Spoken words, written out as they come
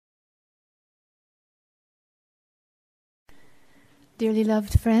Dearly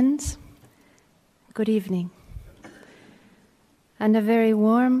loved friends, good evening, and a very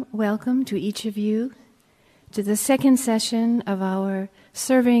warm welcome to each of you to the second session of our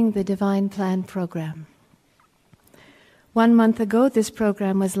Serving the Divine Plan program. 1 month ago, this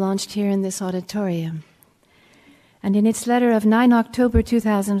program was launched here in this auditorium, and in its letter of 9 October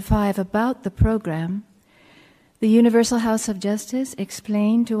 2005 about the program, the Universal House of Justice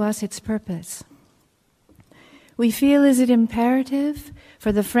explained to us its purpose. We feel is it imperative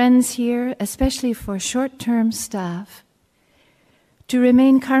for the friends here, especially for short-term staff, to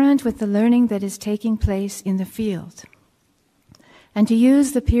remain current with the learning that is taking place in the field, and to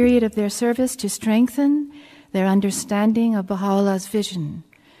use the period of their service to strengthen their understanding of Baha'u'llah's vision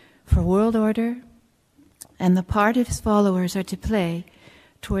for world order and the part his followers are to play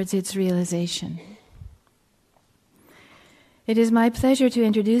towards its realization. It is my pleasure to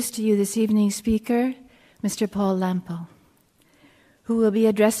introduce to you this evening's speaker, Mr. Paul Lample, who will be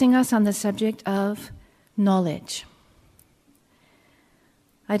addressing us on the subject of knowledge.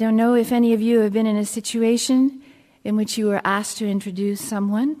 I don't know if any of you have been in a situation in which you were asked to introduce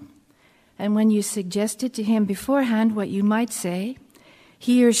someone, and when you suggested to him beforehand what you might say,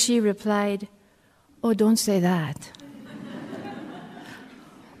 he or she replied, "Oh, don't say that."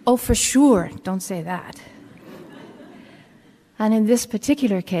 "Oh, for sure, don't say that." And in this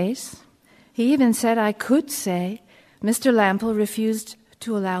particular case, he even said I could say, "Mr. Lample refused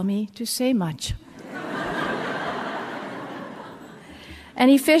to allow me to say much." And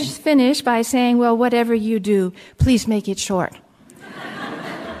he finished by saying, "Well, whatever you do, please make it short."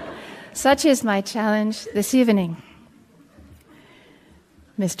 Such is my challenge this evening.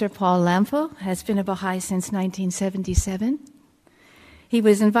 Mr. Paul Lample has been a Baha'i since 1977. He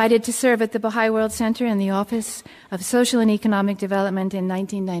was invited to serve at the Baha'i World Center in the Office of Social and Economic Development in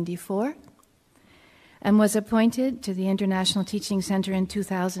 1994 and was appointed to the International Teaching Center in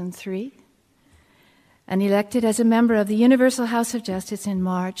 2003 and elected as a member of the Universal House of Justice in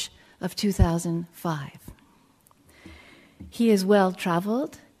March of 2005. He is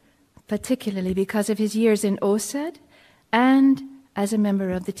well-traveled, particularly because of his years in OSED and as a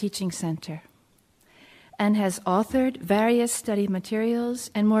member of the Teaching Center, and has authored various study materials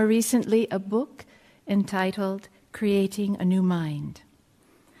and more recently a book entitled Creating a New Mind.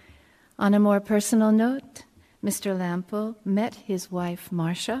 On a more personal note, Mr. Lample met his wife,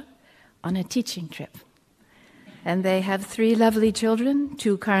 Marcia, on a teaching trip. And they have 3 lovely children,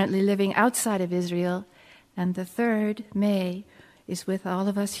 2 currently living outside of Israel, and the third, May, is with all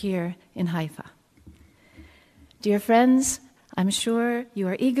of us here in Haifa. Dear friends, I'm sure you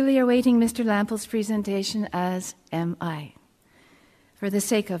are eagerly awaiting Mr. Lample's presentation, as am I. For the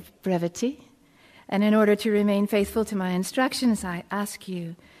sake of brevity, and in order to remain faithful to my instructions, I ask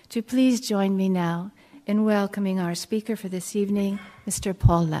you to please join me now in welcoming our speaker for this evening, Mr.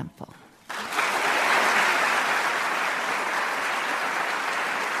 Paul Lample.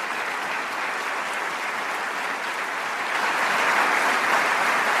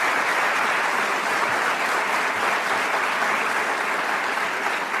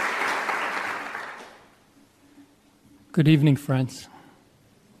 Good evening, friends.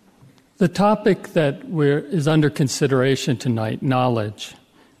 The topic that is under consideration tonight, knowledge,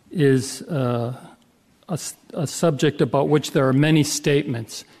 is a subject about which there are many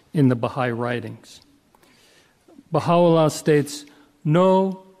statements in the Baha'i writings. Baha'u'llah states,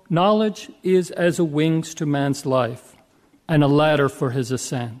 "No, knowledge is as a wings to man's life and a ladder for his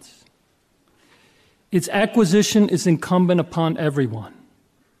ascents. Its acquisition is incumbent upon everyone.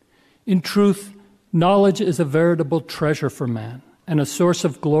 In truth, knowledge is a veritable treasure for man and a source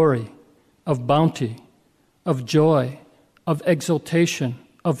of glory, of bounty, of joy, of exultation,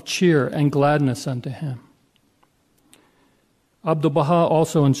 of cheer and gladness unto him." Abdu'l-Baha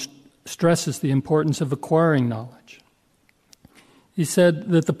also stresses the importance of acquiring knowledge. He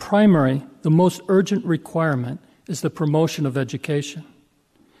said that the most urgent requirement is the promotion of education.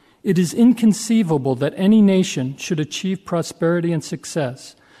 It is inconceivable that any nation should achieve prosperity and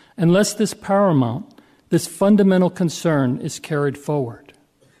success unless this fundamental concern is carried forward.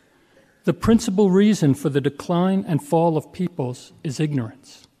 The principal reason for the decline and fall of peoples is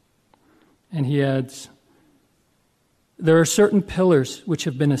ignorance. And he adds, there are certain pillars which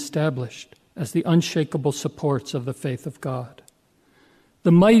have been established as the unshakable supports of the faith of God.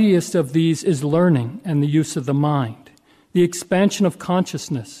 The mightiest of these is learning and the use of the mind, the expansion of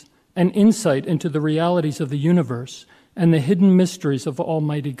consciousness, and insight into the realities of the universe and the hidden mysteries of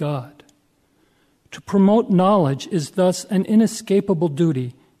Almighty God. To promote knowledge is thus an inescapable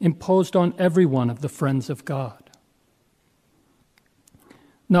duty imposed on every one of the friends of God.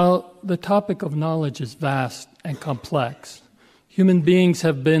 Now, the topic of knowledge is vast and complex. Human beings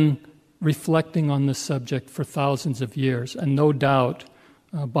have been reflecting on this subject for thousands of years, and no doubt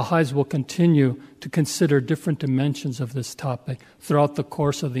Baha'is will continue to consider different dimensions of this topic throughout the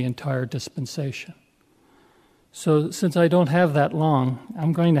course of the entire dispensation. So since I don't have that long,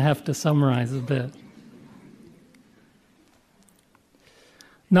 I'm going to have to summarize a bit.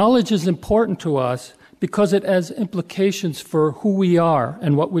 Knowledge is important to us because it has implications for who we are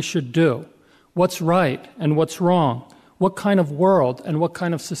and what we should do, what's right and what's wrong, what kind of world and what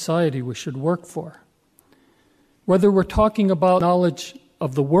kind of society we should work for. Whether we're talking about knowledge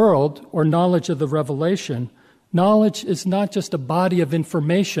of the world or knowledge of the revelation, knowledge is not just a body of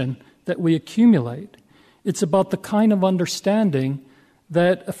information that we accumulate. It's about the kind of understanding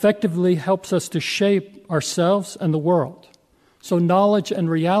that effectively helps us to shape ourselves and the world. So knowledge and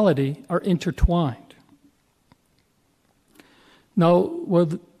reality are intertwined. Now,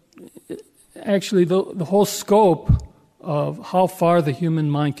 actually, the whole scope of how far the human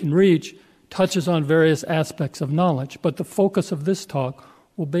mind can reach touches on various aspects of knowledge, but the focus of this talk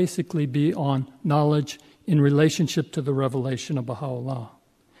will basically be on knowledge in relationship to the revelation of Baha'u'llah.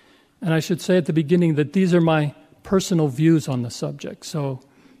 And I should say at the beginning that these are my personal views on the subject, so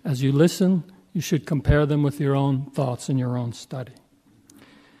as you listen, you should compare them with your own thoughts and your own study.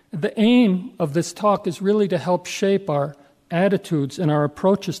 The aim of this talk is really to help shape our attitudes and our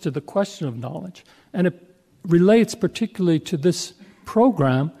approaches to the question of knowledge, and it relates particularly to this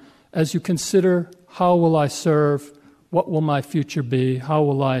program as you consider how will I serve, what will my future be, how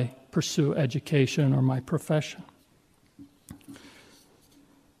will I pursue education or my profession.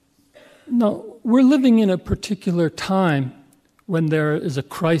 Now, we're living in a particular time when there is a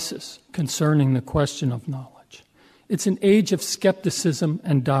crisis concerning the question of knowledge. It's an age of skepticism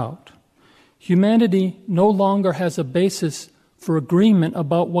and doubt. Humanity no longer has a basis for agreement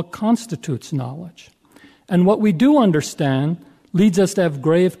about what constitutes knowledge. And what we do understand leads us to have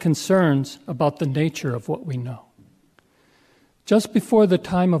grave concerns about the nature of what we know. Just before the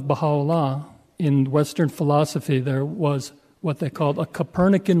time of Baha'u'llah, in Western philosophy, there was what they called a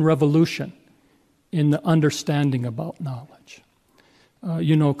Copernican revolution in the understanding about knowledge.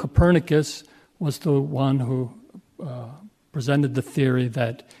 Copernicus was the one who presented the theory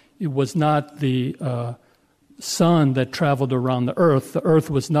that it was not the sun that traveled around the Earth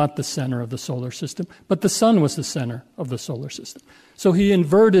was not the center of the solar system, but the sun was the center of the solar system. So he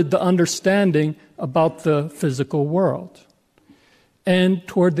inverted the understanding about the physical world. And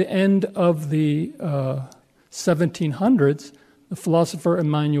toward the end of the 1700s, the philosopher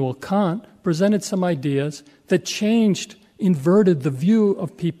Immanuel Kant presented some ideas that inverted the view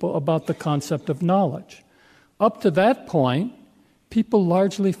of people about the concept of knowledge. Up to that point, people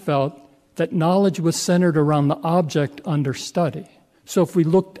largely felt that knowledge was centered around the object under study. So if we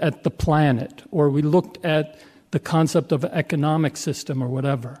looked at the planet, or we looked at the concept of an economic system or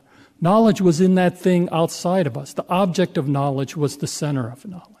whatever, knowledge was in that thing outside of us. The object of knowledge was the center of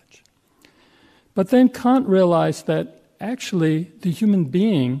knowledge. But then Kant realized that actually the human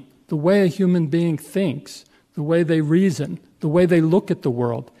being, the way a human being thinks, the way they reason, the way they look at the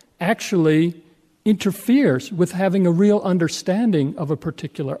world, actually interferes with having a real understanding of a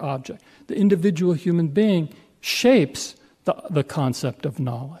particular object. The individual human being shapes the concept of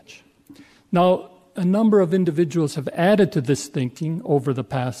knowledge. Now, a number of individuals have added to this thinking over the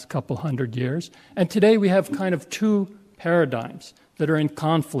past couple hundred years, and today we have kind of two paradigms that are in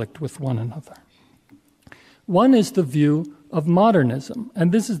conflict with one another. One is the view of modernism,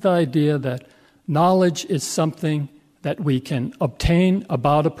 and this is the idea that knowledge is something that we can obtain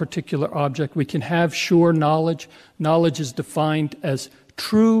about a particular object. We can have sure knowledge. Knowledge is defined as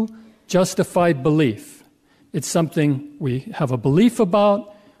true, justified belief. It's something we have a belief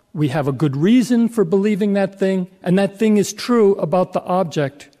about, we have a good reason for believing that thing, and that thing is true about the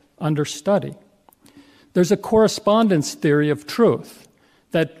object under study. There's a correspondence theory of truth,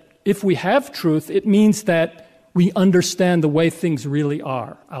 that if we have truth, it means that we understand the way things really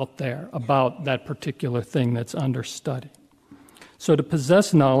are out there about that particular thing that's under study. So to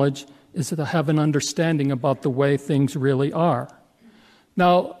possess knowledge is to have an understanding about the way things really are.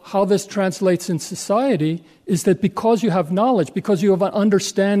 Now, how this translates in society is that because you have knowledge, because you have an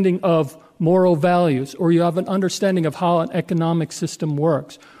understanding of moral values, or you have an understanding of how an economic system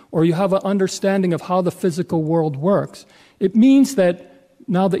works, or you have an understanding of how the physical world works, it means that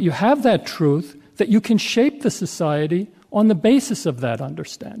now that you have that truth, that you can shape the society on the basis of that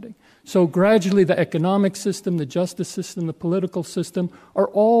understanding. So gradually the economic system, the justice system, the political system are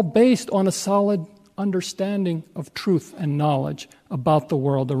all based on a solid understanding of truth and knowledge about the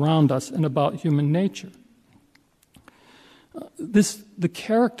world around us and about human nature. The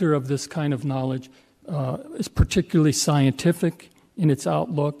character of this kind of knowledge is particularly scientific in its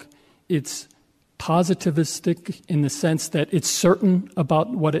outlook. It's positivistic in the sense that it's certain about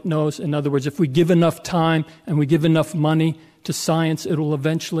what it knows. In other words, if we give enough time and we give enough money to science, it will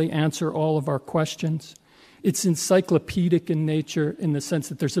eventually answer all of our questions. It's encyclopedic in nature in the sense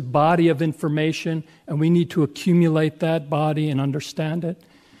that there's a body of information and we need to accumulate that body and understand it.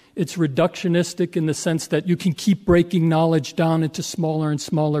 It's reductionistic in the sense that you can keep breaking knowledge down into smaller and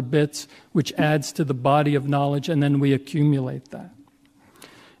smaller bits, which adds to the body of knowledge, and then we accumulate that.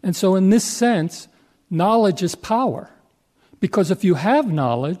 And so in this sense, knowledge is power. Because if you have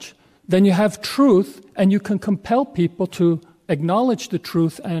knowledge, then you have truth, and you can compel people to acknowledge the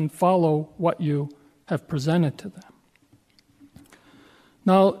truth and follow what you have presented to them.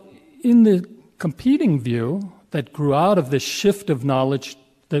 Now, in the competing view that grew out of this shift of knowledge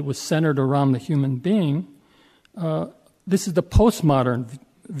that was centered around the human being, this is the postmodern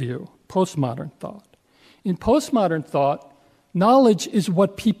view, postmodern thought. In postmodern thought, knowledge is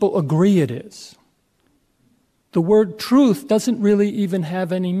what people agree it is. The word truth doesn't really even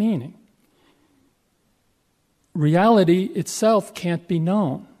have any meaning. Reality itself can't be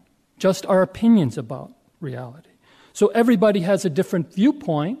known, just our opinions about reality. So everybody has a different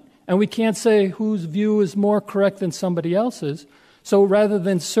viewpoint, and we can't say whose view is more correct than somebody else's. So rather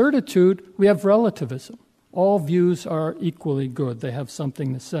than certitude, we have relativism. All views are equally good. They have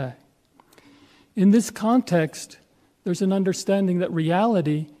something to say. In this context, there's an understanding that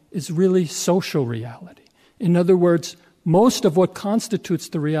reality is really social reality. In other words, most of what constitutes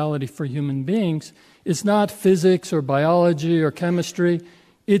the reality for human beings is not physics or biology or chemistry.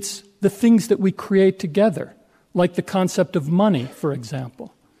 It's the things that we create together, like the concept of money, for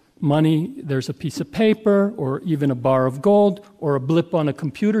example. Money, there's a piece of paper or even a bar of gold or a blip on a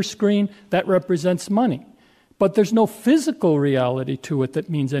computer screen that represents money. But there's no physical reality to it that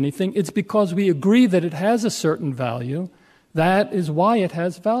means anything. It's because we agree that it has a certain value. That is why it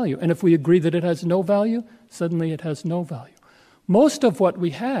has value. And if we agree that it has no value, suddenly it has no value. Most of what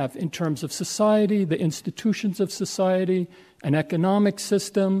we have in terms of society, the institutions of society, an economic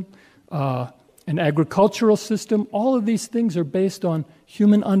system, an agricultural system, all of these things are based on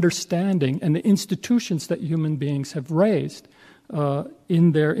human understanding and the institutions that human beings have raised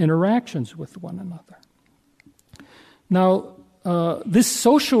in their interactions with one another. Now, this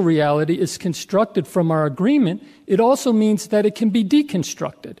social reality is constructed from our agreement. It also means that it can be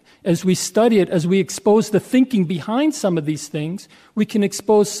deconstructed. As we study it, as we expose the thinking behind some of these things, we can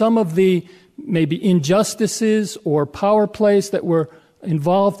expose some of the maybe injustices or power plays that were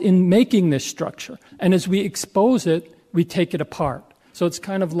involved in making this structure. And as we expose it, we take it apart. So it's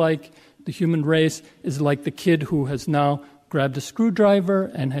kind of like the human race is like the kid who has now grabbed a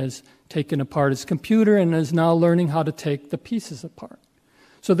screwdriver and has taken apart his computer and is now learning how to take the pieces apart.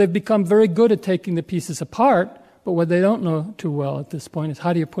 So they've become very good at taking the pieces apart, but what they don't know too well at this point is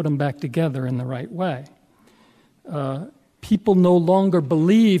how do you put them back together in the right way? People no longer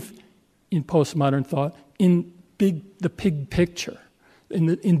believe in postmodern thought in the big picture,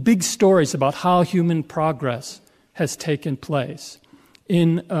 in big stories about how human progress has taken place,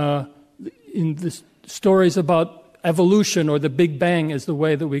 in the stories about evolution or the Big Bang as the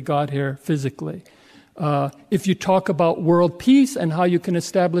way that we got here physically. If you talk about world peace and how you can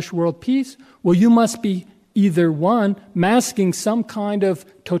establish world peace, well, you must be either one, masking some kind of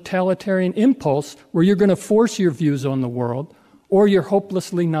totalitarian impulse where you're going to force your views on the world, or you're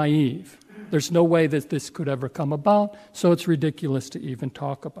hopelessly naive. There's no way that this could ever come about, so it's ridiculous to even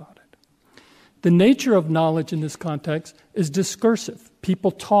talk about it. The nature of knowledge in this context is discursive.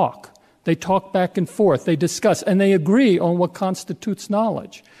 People talk. They talk back and forth. They discuss, and they agree on what constitutes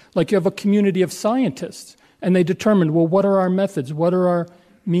knowledge. Like you have a community of scientists, and they determine, well, what are our methods? What are our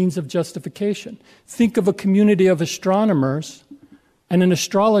means of justification? Think of a community of astronomers, and an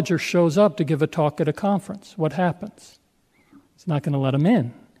astrologer shows up to give a talk at a conference. What happens? It's not going to let him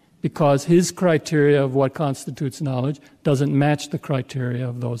in, because his criteria of what constitutes knowledge doesn't match the criteria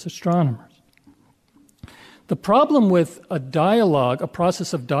of those astronomers. The problem with a dialogue, a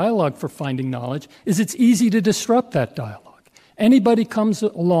process of dialogue for finding knowledge, is it's easy to disrupt that dialogue. Anybody comes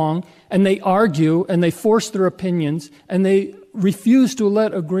along and they argue and they force their opinions and they refuse to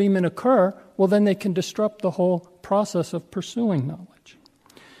let agreement occur, well, then they can disrupt the whole process of pursuing knowledge.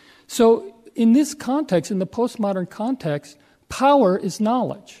 So in this context, in the postmodern context, power is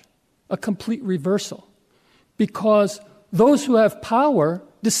knowledge, a complete reversal, because those who have power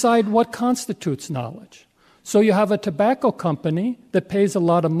decide what constitutes knowledge. So you have a tobacco company that pays a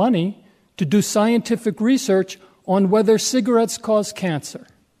lot of money to do scientific research on whether cigarettes cause cancer.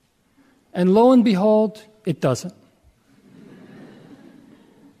 And lo and behold, it doesn't.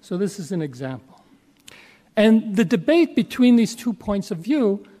 So this is an example. And the debate between these two points of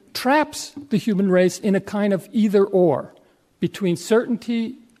view traps the human race in a kind of either-or, between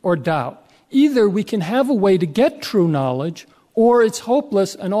certainty or doubt. Either we can have a way to get true knowledge, or it's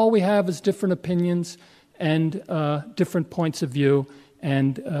hopeless and all we have is different opinions and different points of view,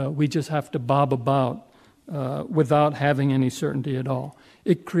 and we just have to bob about without having any certainty at all.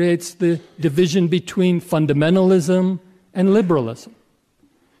 It creates the division between fundamentalism and liberalism,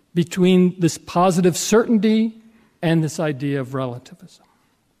 between this positive certainty and this idea of relativism.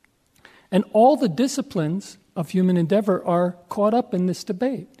 And all the disciplines of human endeavor are caught up in this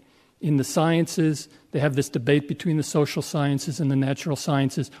debate. In the sciences, they have this debate between the social sciences and the natural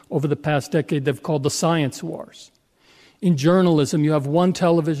sciences. Over the past decade, they've called the science wars. In journalism, you have one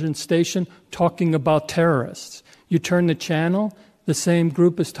television station talking about terrorists. You turn the channel, the same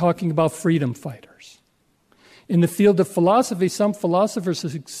group is talking about freedom fighters. In the field of philosophy, some philosophers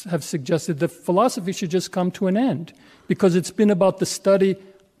have suggested that philosophy should just come to an end because it's been about the study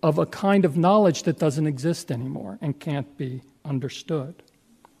of a kind of knowledge that doesn't exist anymore and can't be understood.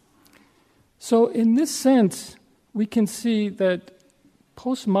 So in this sense, we can see that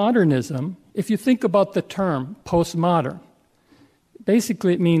postmodernism, if you think about the term postmodern,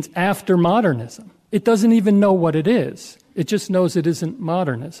 basically it means after modernism. It doesn't even know what it is. It just knows it isn't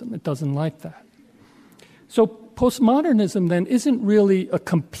modernism. It doesn't like that. So postmodernism then isn't really a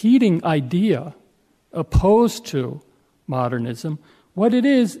competing idea opposed to modernism. What it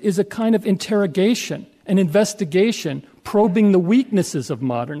is a kind of interrogation, an investigation, probing the weaknesses of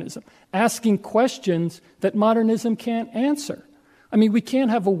modernism, asking questions that modernism can't answer. I mean, we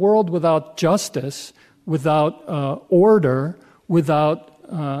can't have a world without justice, without order, without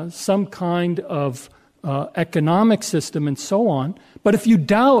some kind of economic system and so on. But if you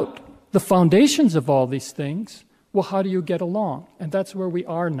doubt the foundations of all these things, well, how do you get along? And that's where we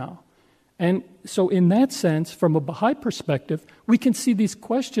are now. And so in that sense, from a Baha'i perspective, we can see these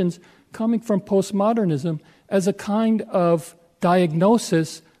questions coming from postmodernism as a kind of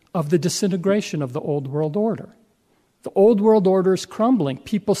diagnosis of the disintegration of the old world order. The old world order is crumbling.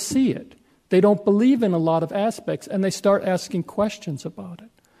 People see it. They don't believe in a lot of aspects, and they start asking questions about it.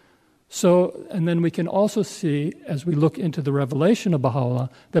 So, and then we can also see, as we look into the revelation of Baha'u'llah,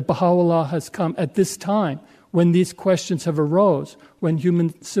 that Baha'u'llah has come at this time when these questions have arose, when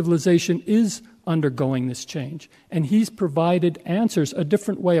human civilization is undergoing this change. And he's provided answers, a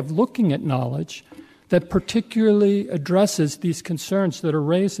different way of looking at knowledge that particularly addresses these concerns that are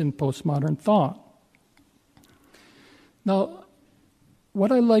raised in postmodern thought. Now,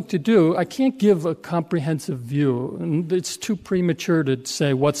 what I like to do, I can't give a comprehensive view, and it's too premature to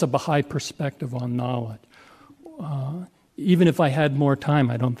say what's a Baha'i perspective on knowledge. Even if I had more time,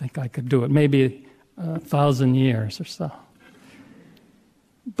 I don't think I could do it. Maybe 1,000 years or so.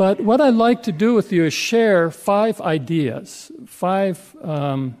 But what I'd like to do with you is share 5 ideas, 5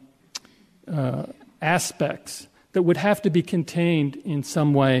 aspects that would have to be contained in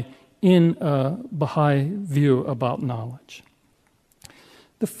some way in a Baha'i view about knowledge.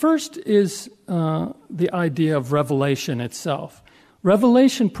 The first is the idea of revelation itself.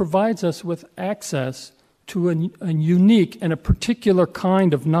 Revelation provides us with access to a unique and a particular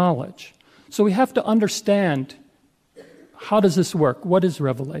kind of knowledge. So we have to understand, how does this work? What is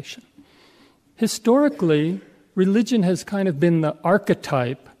revelation? Historically, religion has kind of been the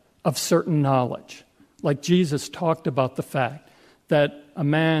archetype of certain knowledge. Like Jesus talked about the fact that a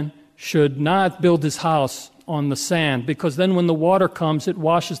man should not build his house on the sand, because then when the water comes, it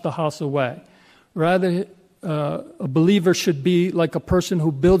washes the house away. Rather, a believer should be like a person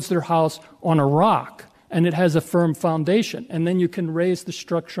who builds their house on a rock, and it has a firm foundation, and then you can raise the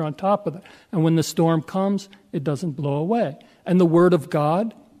structure on top of it. And when the storm comes, it doesn't blow away. And the Word of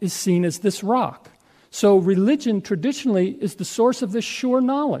God is seen as this rock. So religion traditionally is the source of this sure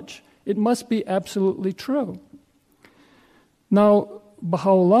knowledge. It must be absolutely true. Now,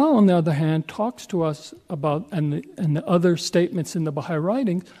 Baha'u'llah, on the other hand, talks to us about, and the other statements in the Baha'i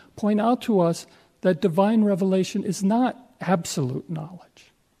writings point out to us that divine revelation is not absolute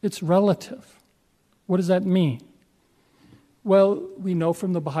knowledge. It's relative. What does that mean? Well, we know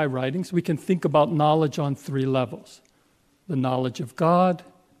from the Baha'i writings, we can think about knowledge on 3 levels. The knowledge of God,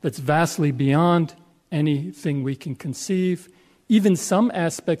 that's vastly beyond anything we can conceive, even some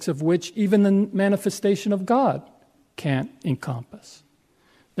aspects of which even the manifestation of God can't encompass.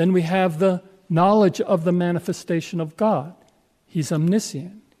 Then we have the knowledge of the manifestation of God. He's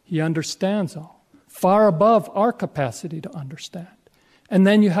omniscient. He understands all, far above our capacity to understand. And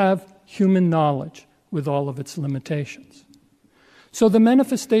then you have human knowledge with all of its limitations. So the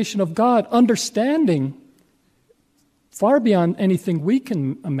manifestation of God, understanding far beyond anything we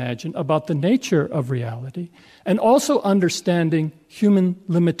can imagine about the nature of reality, and also understanding human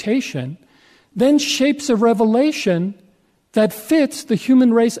limitation, then shapes a revelation that fits the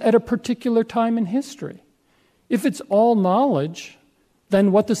human race at a particular time in history. If it's all knowledge,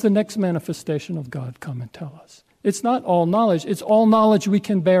 then what does the next manifestation of God come and tell us? It's not all knowledge, it's all knowledge we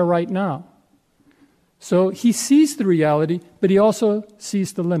can bear right now. So he sees the reality, but he also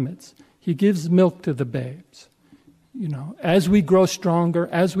sees the limits. He gives milk to the babes. As we grow stronger,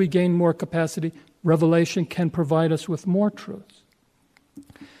 as we gain more capacity, revelation can provide us with more truths.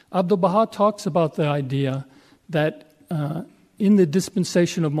 Abdu'l-Baha talks about the idea that in the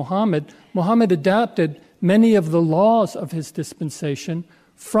dispensation of Muhammad adapted many of the laws of his dispensation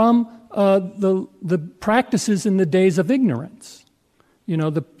from the practices in the days of ignorance,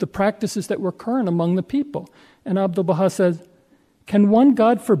 the practices that were current among the people. And Abdu'l-Baha says, can one,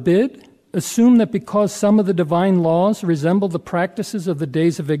 God forbid, assume that because some of the divine laws resemble the practices of the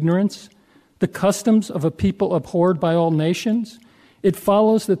days of ignorance, the customs of a people abhorred by all nations, it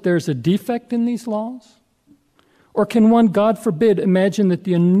follows that there's a defect in these laws? Or can one, God forbid, imagine that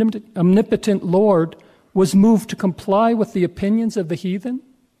the omnipotent Lord was moved to comply with the opinions of the heathen?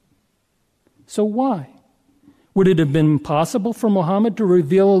 So why? Would it have been possible for Muhammad to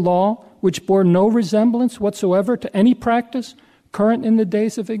reveal a law which bore no resemblance whatsoever to any practice current in the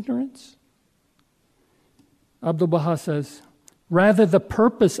days of ignorance? Abdu'l-Baha says, rather the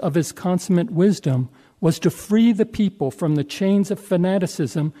purpose of his consummate wisdom was to free the people from the chains of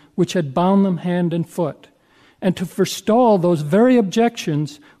fanaticism which had bound them hand and foot, and to forestall those very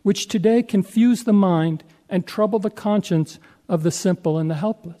objections which today confuse the mind and trouble the conscience of the simple and the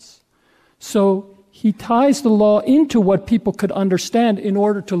helpless. So he ties the law into what people could understand in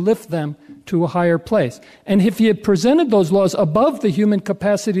order to lift them to a higher place. And if he had presented those laws above the human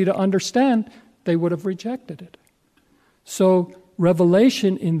capacity to understand, they would have rejected it. So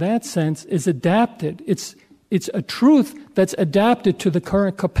revelation in that sense is adapted. It's a truth that's adapted to the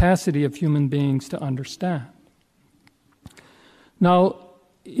current capacity of human beings to understand. Now,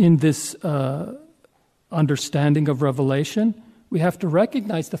 in this understanding of revelation, we have to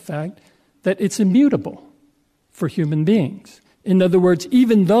recognize the fact that it's immutable for human beings. In other words,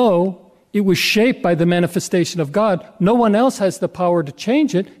 even though it was shaped by the manifestation of God, no one else has the power to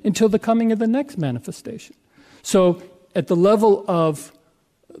change it until the coming of the next manifestation. So at the level of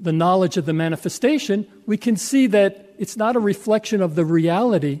the knowledge of the manifestation, we can see that it's not a reflection of the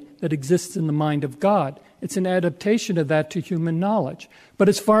reality that exists in the mind of God. It's an adaptation of that to human knowledge. But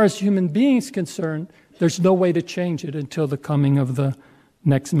as far as human beings concerned, there's no way to change it until the coming of the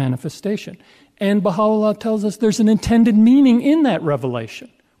next manifestation. And Baha'u'llah tells us there's an intended meaning in that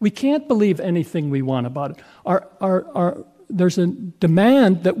revelation. We can't believe anything we want about it. There's a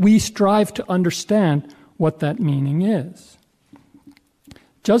demand that we strive to understand what that meaning is.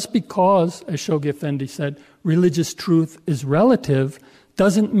 Just because, as Shoghi Effendi said, religious truth is relative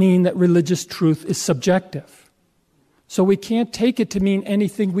doesn't mean that religious truth is subjective. So we can't take it to mean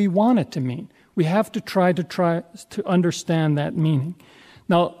anything we want it to mean. We have to try to understand that meaning.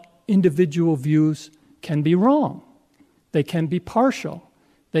 Now, individual views can be wrong. They can be partial.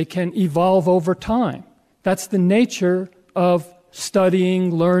 They can evolve over time. That's the nature of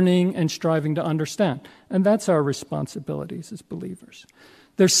studying, learning, and striving to understand. And that's our responsibilities as believers.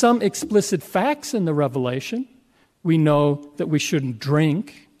 There's some explicit facts in the revelation. We know that we shouldn't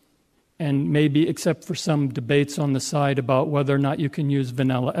drink, and maybe except for some debates on the side about whether or not you can use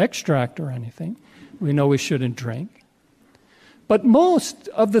vanilla extract or anything, we know we shouldn't drink. But most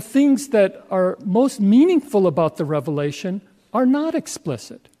of the things that are most meaningful about the revelation are not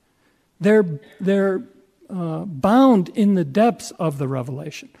explicit. They're bound in the depths of the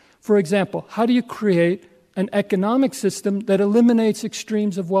revelation. For example, how do you create an economic system that eliminates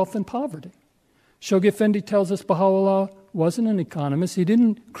extremes of wealth and poverty? Shoghi Effendi tells us Baha'u'llah wasn't an economist. He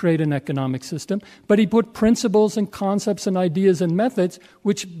didn't create an economic system, but he put principles and concepts and ideas and methods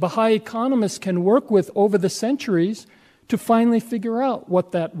which Baha'i economists can work with over the centuries to finally figure out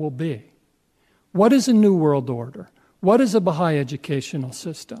what that will be. What is a new world order? What is a Baha'i educational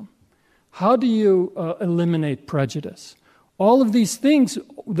system? How do you eliminate prejudice? All of these things,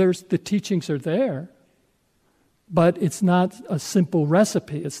 the teachings are there, but it's not a simple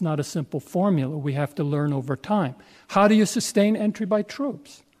recipe. It's not a simple formula. We have to learn over time. How do you sustain entry by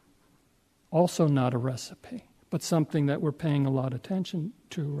troops? Also not a recipe, but something that we're paying a lot of attention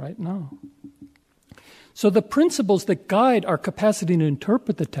to right now. So the principles that guide our capacity to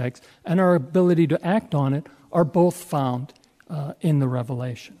interpret the text and our ability to act on it are both found in the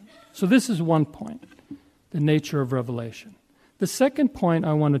revelation. So this is one point, the nature of revelation. The second point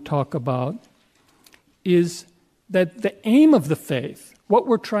I want to talk about is that the aim of the faith, what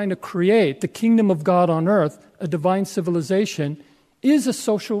we're trying to create, the kingdom of God on earth, a divine civilization, is a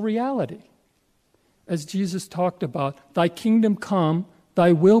social reality. As Jesus talked about, thy kingdom come,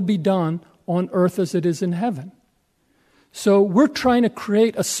 thy will be done on earth as it is in heaven. So we're trying to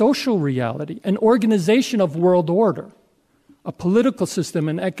create a social reality, an organization of world order, a political system,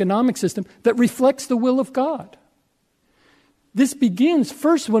 an economic system that reflects the will of God. This begins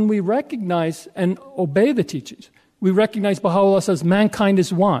first when we recognize and obey the teachings. We recognize Baha'u'llah says mankind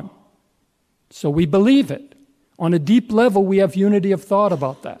is one. So we believe it. On a deep level, we have unity of thought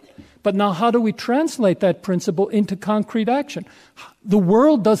about that. But now how do we translate that principle into concrete action? The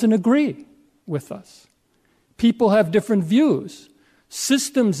world doesn't agree with us. People have different views.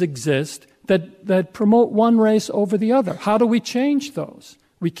 Systems exist that promote one race over the other. How do we change those?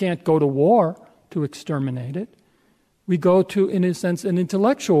 We can't go to war to exterminate it. We go to, in a sense, an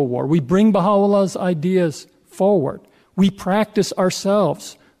intellectual war. We bring Baha'u'llah's ideas forward. We practice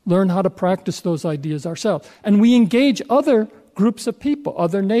ourselves, learn how to practice those ideas ourselves. And we engage other groups of people,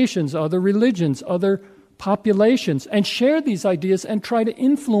 other nations, other religions, other populations, and share these ideas and try to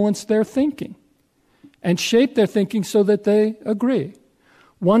influence their thinking and shape their thinking so that they agree.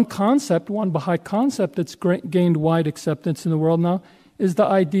 One Baha'i concept that's gained wide acceptance in the world now is the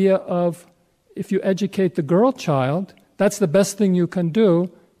idea of if you educate the girl child, that's the best thing you can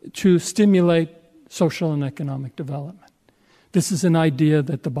do to stimulate social and economic development. This is an idea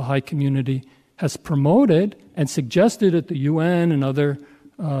that the Baha'i community has promoted and suggested at the UN and other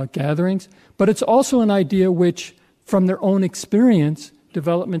gatherings, but it's also an idea which, from their own experience,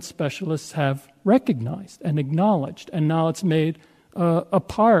 development specialists have recognized and acknowledged, and now it's made a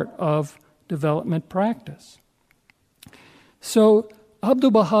part of development practice. So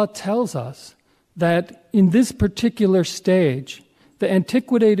Abdu'l-Baha tells us that in this particular stage, the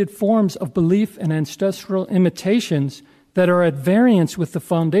antiquated forms of belief and ancestral imitations that are at variance with the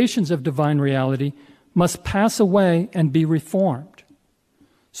foundations of divine reality must pass away and be reformed.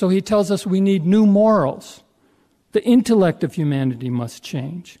 So he tells us we need new morals. The intellect of humanity must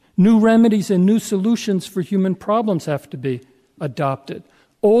change. New remedies and new solutions for human problems have to be adopted.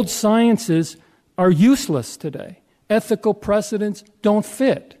 Old sciences are useless today. Ethical precedents don't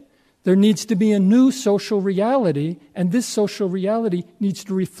fit. There needs to be a new social reality, and this social reality needs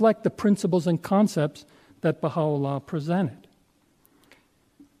to reflect the principles and concepts that Baha'u'llah presented.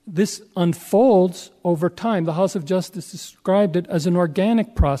 This unfolds over time. The House of Justice described it as an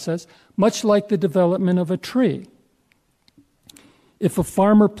organic process, much like the development of a tree. If a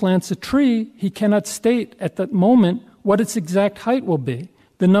farmer plants a tree, he cannot state at that moment what its exact height will be,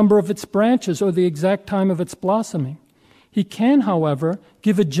 the number of its branches, or the exact time of its blossoming. He can, however,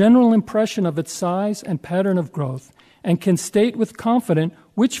 give a general impression of its size and pattern of growth, and can state with confidence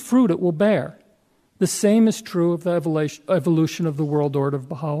which fruit it will bear. The same is true of the evolution of the world order of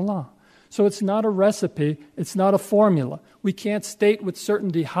Baha'u'llah. So it's not a recipe, it's not a formula. We can't state with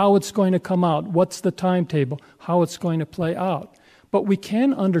certainty how it's going to come out, what's the timetable, how it's going to play out. But we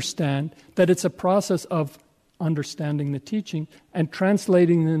can understand that it's a process of understanding the teaching and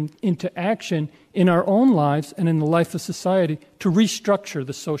translating them into action in our own lives and in the life of society to restructure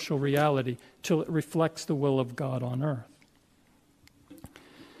the social reality till it reflects the will of God on earth.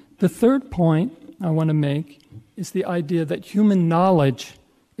 The third point I want to make is the idea that human knowledge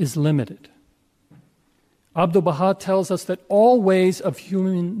is limited. Abdu'l-Baha tells us that all ways of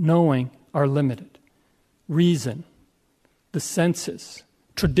human knowing are limited. Reason, the senses,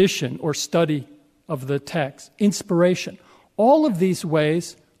 tradition or study of the text, inspiration. All of these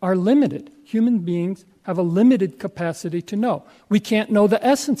ways are limited. Human beings have a limited capacity to know. We can't know the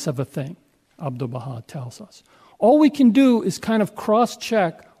essence of a thing, Abdu'l-Baha tells us. All we can do is kind of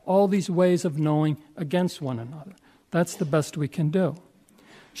cross-check all these ways of knowing against one another. That's the best we can do.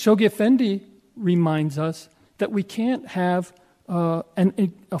 Shoghi Effendi reminds us that we can't have a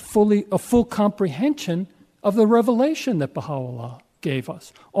full comprehension of the revelation that Baha'u'llah gave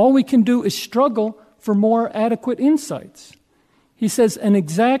us. All we can do is struggle for more adequate insights. He says, an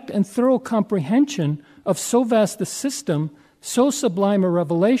exact and thorough comprehension of so vast a system, so sublime a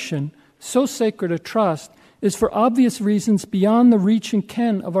revelation, so sacred a trust, is for obvious reasons beyond the reach and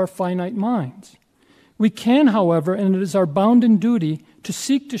ken of our finite minds. We can, however, and it is our bounden duty, to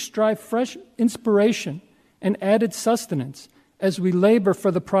seek to strive fresh inspiration and added sustenance as we labor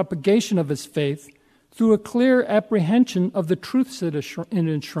for the propagation of his faith through a clear apprehension of the truths it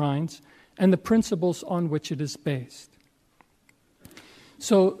enshrines and the principles on which it is based.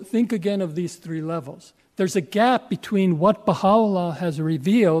 So think again of these three levels. There's a gap between what Baha'u'llah has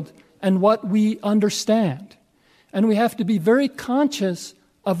revealed and what we understand. And we have to be very conscious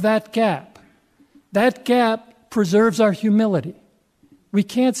of that gap. That gap preserves our humility. We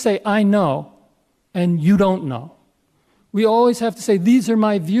can't say, I know, and you don't know. We always have to say, these are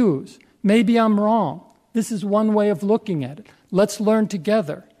my views. Maybe I'm wrong. This is one way of looking at it. Let's learn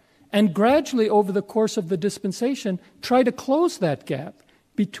together. And gradually, over the course of the dispensation, try to close that gap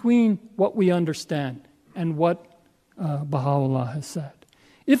between what we understand and what Baha'u'llah has said.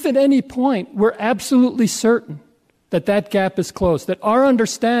 If at any point we're absolutely certain that that gap is closed, that our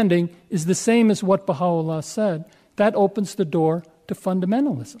understanding is the same as what Baha'u'llah said, that opens the door to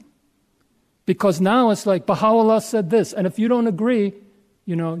fundamentalism. Because now it's like, Baha'u'llah said this, and if you don't agree,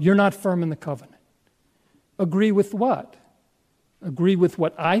 you're not firm in the covenant. Agree with what? Agree with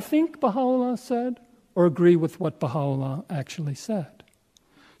what I think Baha'u'llah said, or agree with what Baha'u'llah actually said?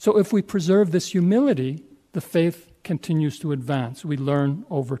 So if we preserve this humility, the faith continues to advance. We learn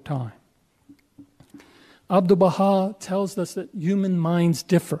over time. Abdu'l-Baha tells us that human minds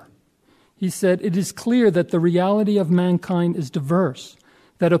differ. He said, it is clear that the reality of mankind is diverse,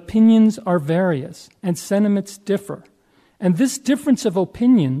 that opinions are various, and sentiments differ. And this difference of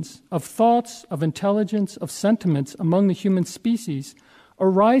opinions, of thoughts, of intelligence, of sentiments among the human species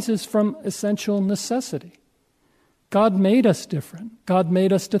arises from essential necessity. God made us different. God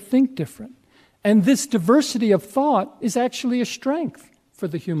made us to think different. And this diversity of thought is actually a strength for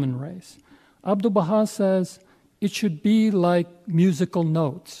the human race. Abdu'l-Baha says it should be like musical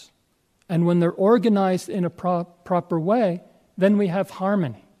notes. And when they're organized in a proper way, then we have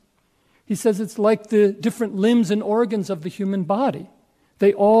harmony. He says it's like the different limbs and organs of the human body.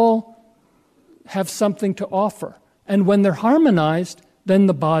 They all have something to offer. And when they're harmonized, then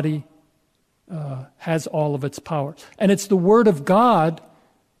the body has all of its power. And it's the Word of God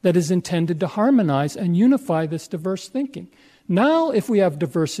that is intended to harmonize and unify this diverse thinking. Now, if we have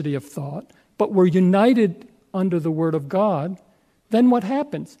diversity of thought, but we're united under the Word of God, then what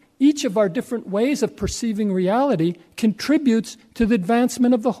happens? Each of our different ways of perceiving reality contributes to the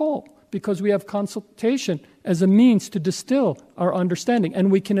advancement of the whole, because we have consultation as a means to distill our understanding,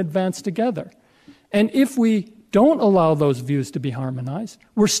 and we can advance together. And if we don't allow those views to be harmonized,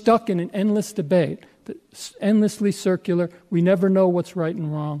 we're stuck in an endless debate, that's endlessly circular. We never know what's right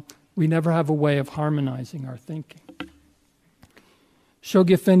and wrong. We never have a way of harmonizing our thinking.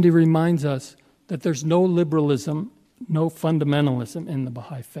 Shoghi Effendi reminds us that there's no liberalism, no fundamentalism in the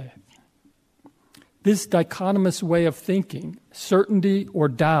Baha'i faith. This dichotomous way of thinking, certainty or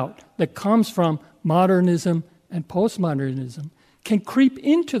doubt, that comes from modernism and postmodernism can creep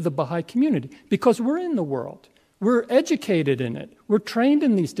into the Baha'i community because we're in the world. We're educated in it. We're trained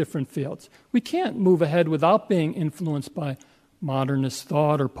in these different fields. We can't move ahead without being influenced by modernist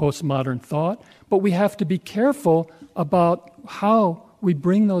thought or postmodern thought, but we have to be careful about how we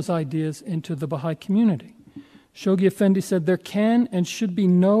bring those ideas into the Baha'i community. Shoghi Effendi said, there can and should be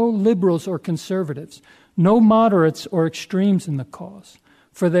no liberals or conservatives, no moderates or extremes in the cause,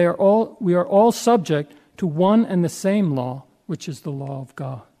 for we are all subject to one and the same law, which is the law of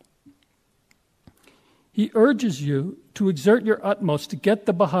God. He urges you to exert your utmost to get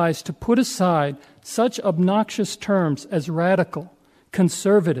the Baha'is to put aside such obnoxious terms as radical,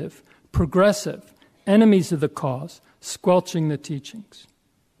 conservative, progressive, enemies of the cause, squelching the teachings.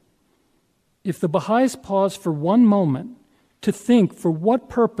 If the Baha'is pause for one moment to think for what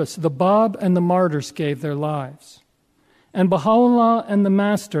purpose the Bab and the martyrs gave their lives, and Baha'u'llah and the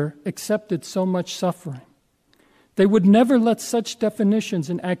Master accepted so much suffering, they would never let such definitions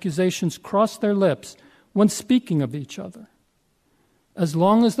and accusations cross their lips when speaking of each other. As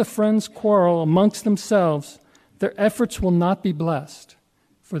long as the friends quarrel amongst themselves, their efforts will not be blessed,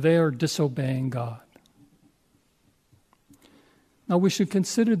 for they are disobeying God. Now we should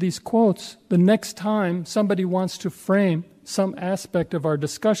consider these quotes the next time somebody wants to frame some aspect of our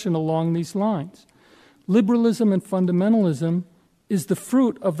discussion along these lines. Liberalism and fundamentalism is the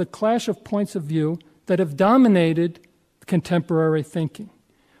fruit of the clash of points of view that have dominated contemporary thinking.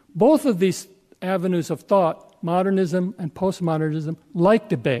 Both of these avenues of thought, modernism and postmodernism, like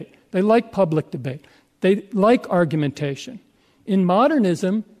debate. They like public debate. They like argumentation. In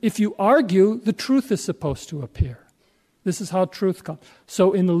modernism, if you argue, the truth is supposed to appear. This is how truth comes.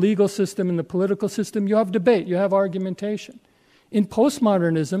 So in the legal system, in the political system, you have debate, you have argumentation. In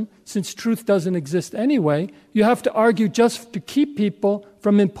postmodernism, since truth doesn't exist anyway, you have to argue just to keep people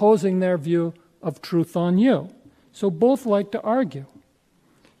from imposing their view of truth on you. So both like to argue.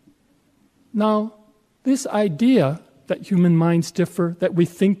 Now, this idea that human minds differ, that we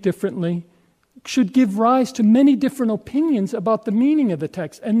think differently, should give rise to many different opinions about the meaning of the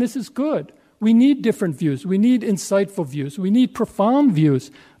text, and this is good. We need different views. We need insightful views. We need profound views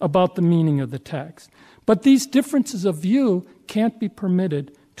about the meaning of the text. But these differences of view can't be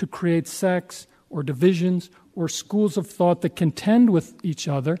permitted to create sects or divisions or schools of thought that contend with each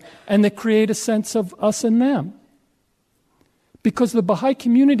other and that create a sense of us and them. Because the Baha'i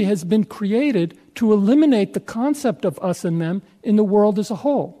community has been created to eliminate the concept of us and them in the world as a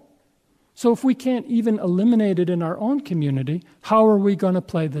whole. So if we can't even eliminate it in our own community, how are we going to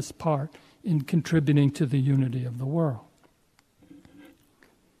play this part in contributing to the unity of the world?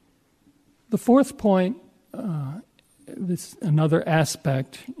 The fourth point, this another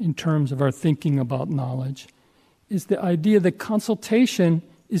aspect in terms of our thinking about knowledge, is the idea that consultation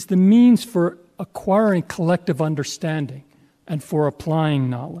is the means for acquiring collective understanding and for applying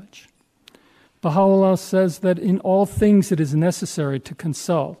knowledge. Baha'u'llah says that in all things it is necessary to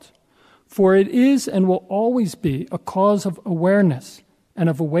consult, for it is and will always be a cause of awareness and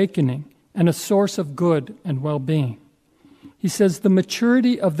of awakening and a source of good and well-being. He says the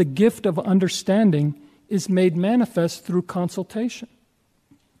maturity of the gift of understanding is made manifest through consultation.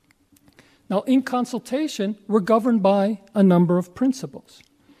 Now, in consultation, we're governed by a number of principles.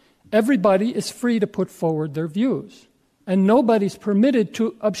 Everybody is free to put forward their views, and nobody's permitted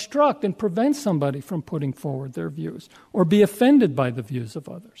to obstruct and prevent somebody from putting forward their views or be offended by the views of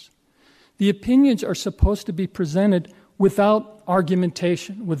others. The opinions are supposed to be presented without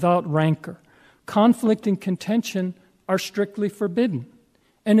argumentation, without rancor. Conflict and contention are strictly forbidden.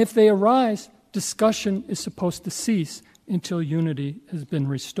 And if they arise, discussion is supposed to cease until unity has been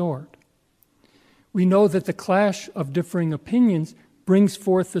restored. We know that the clash of differing opinions brings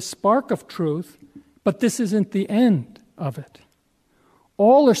forth the spark of truth, but this isn't the end of it.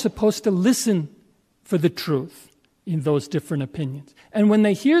 All are supposed to listen for the truth in those different opinions. And when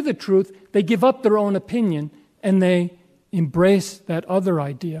they hear the truth, they give up their own opinion and they embrace that other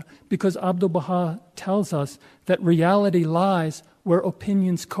idea, because Abdul Baha tells us that reality lies where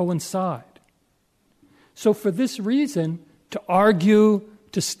opinions coincide. So for this reason, to argue,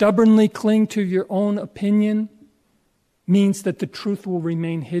 to stubbornly cling to your own opinion means that the truth will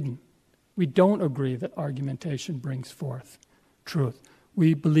remain hidden. We don't agree that argumentation brings forth truth.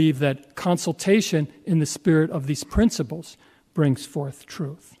 We believe that consultation in the spirit of these principles brings forth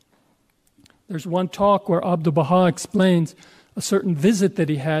truth. There's one talk where Abdul Baha explains a certain visit that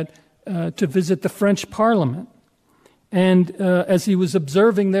he had to visit the French Parliament. And as he was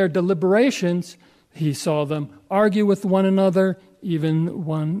observing their deliberations, he saw them argue with one another.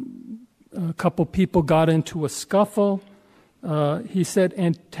 Even a couple people got into a scuffle. He said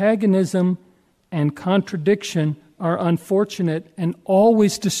antagonism and contradiction are unfortunate and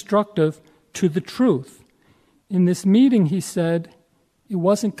always destructive to the truth. In this meeting, he said, it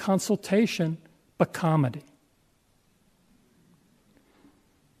wasn't consultation, but comedy.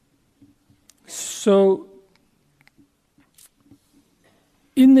 So,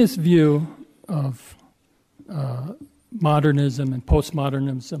 in this view of modernism and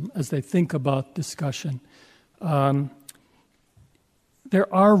postmodernism, as they think about discussion, there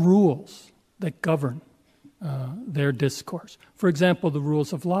are rules that govern their discourse. For example, the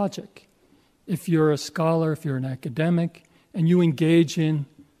rules of logic. If you're a scholar, if you're an academic, and you engage in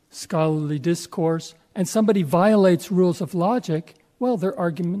scholarly discourse, and somebody violates rules of logic, well, their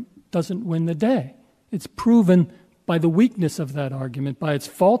argument doesn't win the day. It's proven by the weakness of that argument, by its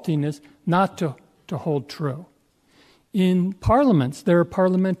faultiness, not to hold true. In parliaments, there are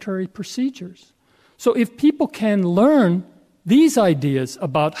parliamentary procedures. So if people can learn these ideas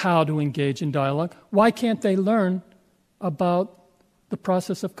about how to engage in dialogue, why can't they learn about the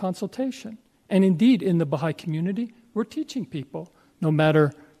process of consultation? And indeed, in the Baha'i community, we're teaching people, no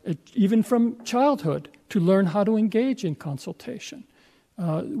matter, even from childhood, to learn how to engage in consultation.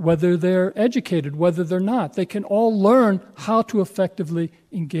 Whether they're educated, whether they're not, they can all learn how to effectively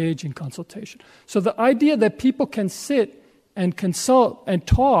engage in consultation. So the idea that people can sit and consult and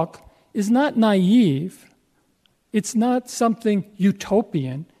talk is not naive. It's not something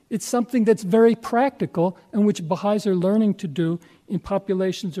utopian. It's something that's very practical and which Baha'is are learning to do in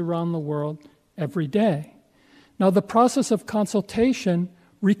populations around the world every day. Now, the process of consultation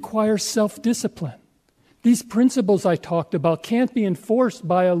requires self-discipline. These principles I talked about can't be enforced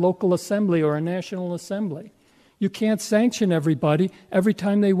by a local assembly or a national assembly. You can't sanction everybody every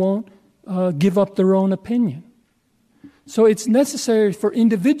time they won't give up their own opinion. So it's necessary for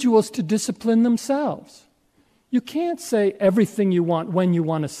individuals to discipline themselves. You can't say everything you want when you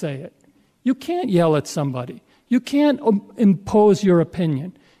want to say it. You can't yell at somebody. You can't impose your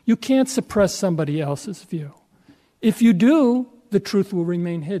opinion. You can't suppress somebody else's view. If you do, the truth will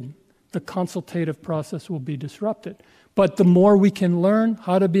remain hidden. The consultative process will be disrupted. But the more we can learn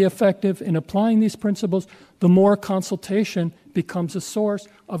how to be effective in applying these principles, the more consultation becomes a source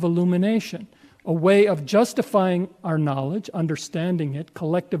of illumination. a way of justifying our knowledge, understanding it,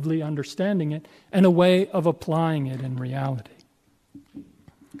 collectively understanding it, and a way of applying it in reality.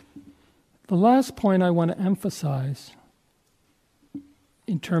 The last point I want to emphasize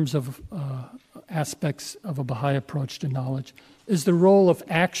in terms of aspects of a Baha'i approach to knowledge is the role of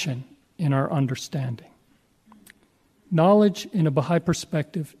action in our understanding. Knowledge in a Baha'i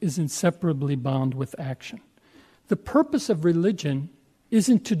perspective is inseparably bound with action. The purpose of religion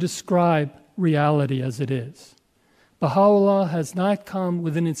isn't to describe reality as it is. Baha'u'llah has not come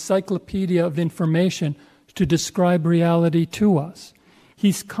with an encyclopedia of information to describe reality to us.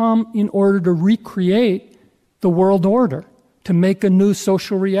 He's come in order to recreate the world order, to make a new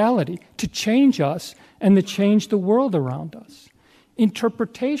social reality, to change us and to change the world around us.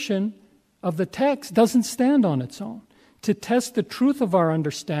 Interpretation of the text doesn't stand on its own. To test the truth of our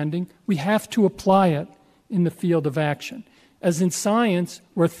understanding, we have to apply it in the field of action. As in science,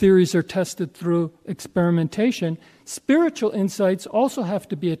 where theories are tested through experimentation, spiritual insights also have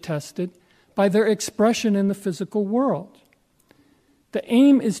to be attested by their expression in the physical world. The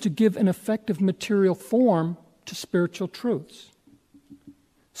aim is to give an effective material form to spiritual truths.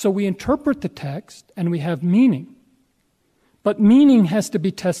 So we interpret the text and we have meaning. But meaning has to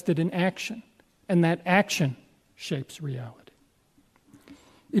be tested in action, and that action shapes reality.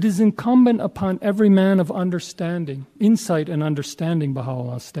 It is incumbent upon every man of understanding, insight and understanding,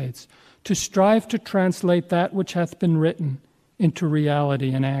 Baha'u'llah states, to strive to translate that which hath been written into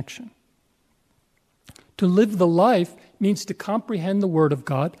reality and action. To live the life means to comprehend the Word of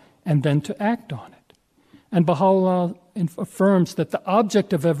God and then to act on it. And Baha'u'llah affirms that the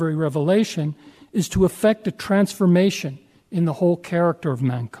object of every revelation is to effect a transformation in the whole character of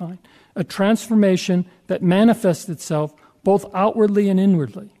mankind, a transformation that manifests itself both outwardly and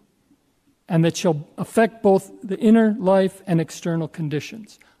inwardly, and that shall affect both the inner life and external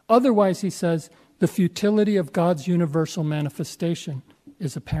conditions. Otherwise, he says, the futility of God's universal manifestation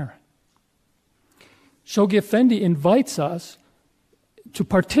is apparent. Shoghi Effendi invites us to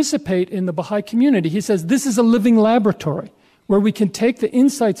participate in the Baha'i community. He says this is a living laboratory where we can take the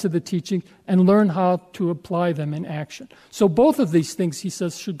insights of the teaching and learn how to apply them in action. So both of these things, he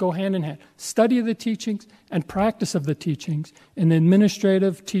says, should go hand in hand. Study of the teachings and practice of the teachings in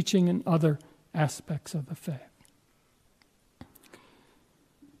administrative, teaching, and other aspects of the faith.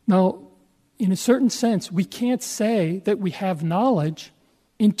 Now, in a certain sense, we can't say that we have knowledge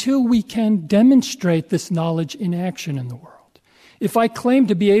until we can demonstrate this knowledge in action in the world. If I claim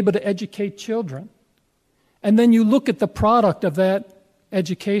to be able to educate children, and then you look at the product of that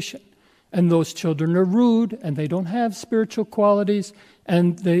education, and those children are rude, and they don't have spiritual qualities,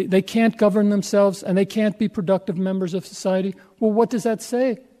 and they can't govern themselves, and they can't be productive members of society, well, what does that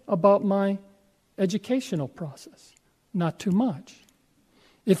say about my educational process? Not too much.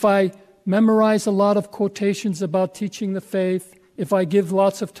 If I memorize a lot of quotations about teaching the faith, if I give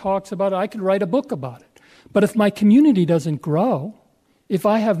lots of talks about it, I could write a book about it. But if my community doesn't grow, if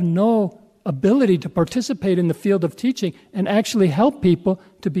I have no ability to participate in the field of teaching and actually help people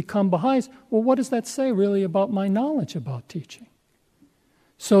to become Baha'is, well, what does that say really about my knowledge about teaching?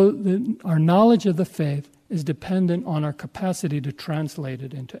 So our knowledge of the faith is dependent on our capacity to translate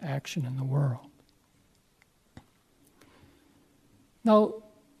it into action in the world. Now,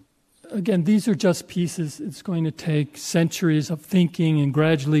 again, these are just pieces. It's going to take centuries of thinking and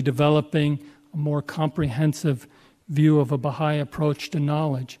gradually developing a more comprehensive view of a Baha'i approach to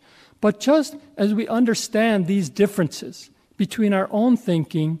knowledge. But just as we understand these differences between our own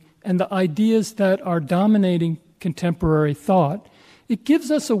thinking and the ideas that are dominating contemporary thought, it gives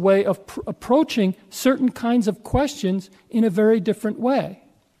us a way of approaching certain kinds of questions in a very different way.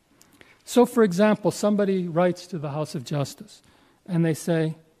 So, for example, somebody writes to the House of Justice and they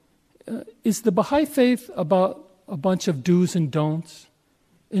say, is the Baha'i faith about a bunch of do's and don'ts?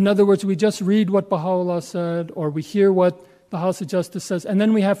 In other words, we just read what Baha'u'llah said, or we hear what the House of Justice says, and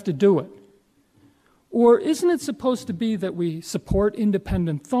then we have to do it. Or isn't it supposed to be that we support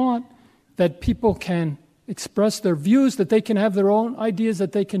independent thought, that people can express their views, that they can have their own ideas,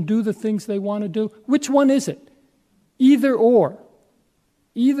 that they can do the things they want to do? Which one is it? Either or.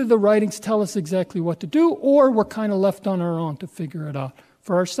 Either the writings tell us exactly what to do, or we're kind of left on our own to figure it out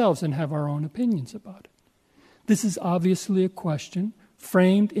for ourselves and have our own opinions about it. This is obviously a question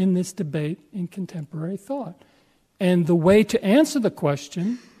framed in this debate in contemporary thought. And the way to answer the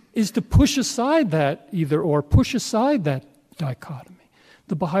question is to push aside that either or, push aside that dichotomy.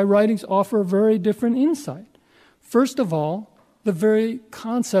 The Baha'i writings offer a very different insight. First of all, the very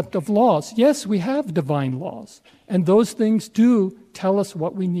concept of laws. Yes, we have divine laws, and those things do tell us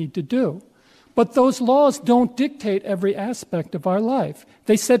what we need to do. But those laws don't dictate every aspect of our life.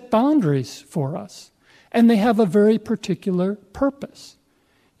 They set boundaries for us, and they have a very particular purpose.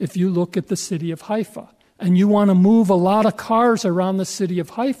 If you look at the city of Haifa, and you want to move a lot of cars around the city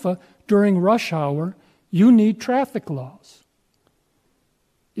of Haifa during rush hour, you need traffic laws.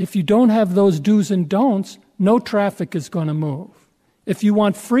 If you don't have those do's and don'ts, no traffic is going to move. If you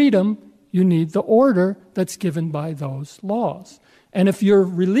want freedom, you need the order that's given by those laws. And if you're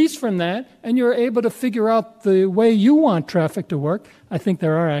released from that and you're able to figure out the way you want traffic to work, I think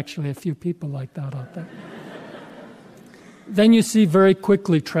there are actually a few people like that out there, then you see very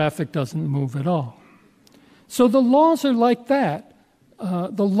quickly traffic doesn't move at all. So the laws are like that.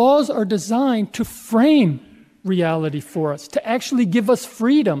 The laws are designed to frame reality for us, to actually give us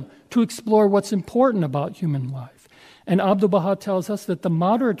freedom to explore what's important about human life. And Abdu'l-Baha tells us that the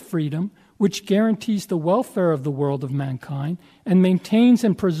moderate freedom, which guarantees the welfare of the world of mankind and maintains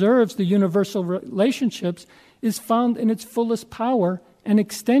and preserves the universal relationships, is found in its fullest power and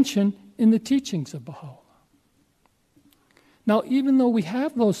extension in the teachings of Baha'u'llah. Now, even though we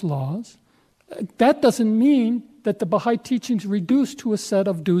have those laws, that doesn't mean that the Baha'i teachings reduce to a set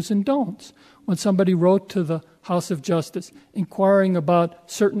of do's and don'ts. When somebody wrote to the House of Justice inquiring about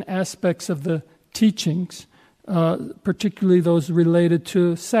certain aspects of the teachings, particularly those related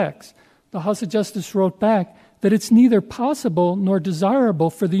to sex, the House of Justice wrote back that it's neither possible nor desirable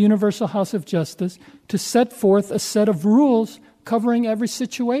for the Universal House of Justice to set forth a set of rules covering every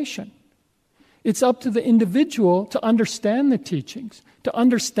situation. It's up to the individual to understand the teachings, to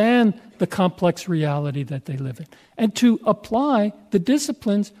understand the complex reality that they live in, and to apply the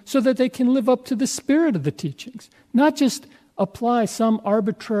disciplines so that they can live up to the spirit of the teachings, not just apply some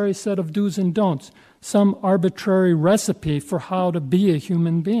arbitrary set of do's and don'ts, some arbitrary recipe for how to be a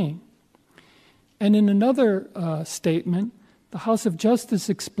human being. And in another statement, the House of Justice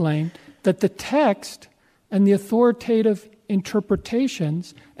explained that the text and the authoritative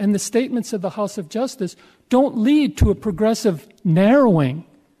interpretations and the statements of the House of Justice don't lead to a progressive narrowing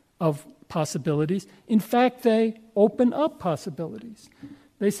of possibilities. In fact, they open up possibilities.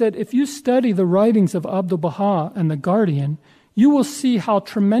 They said, if you study the writings of Abdu'l-Baha and the Guardian, you will see how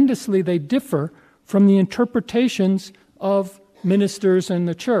tremendously they differ from the interpretations of ministers and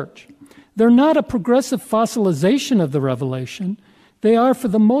the church. They're not a progressive fossilization of the revelation. They are, for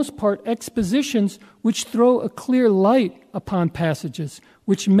the most part, expositions which throw a clear light upon passages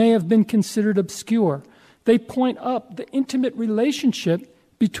which may have been considered obscure. They point up the intimate relationship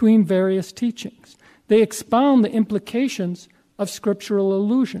between various teachings. They expound the implications of scriptural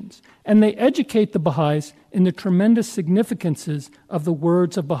allusions, and they educate the Baha'is in the tremendous significances of the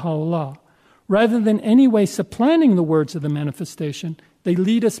words of Baha'u'llah. Rather than any way supplanting the words of the manifestation, they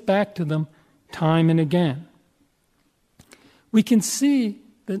lead us back to them time and again. We can see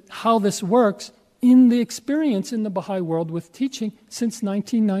that how this works in the experience in the Baha'i world with teaching since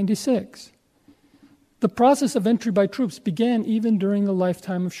 1996. The process of entry by troops began even during the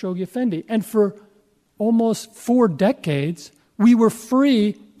lifetime of Shoghi Effendi, and for almost 4 decades, we were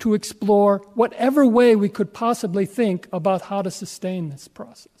free to explore whatever way we could possibly think about how to sustain this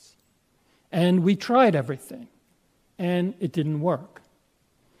process. And we tried everything, and it didn't work.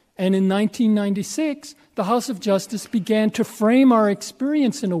 And in 1996, the House of Justice began to frame our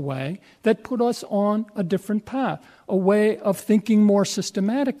experience in a way that put us on a different path, a way of thinking more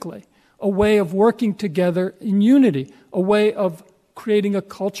systematically, a way of working together in unity, a way of creating a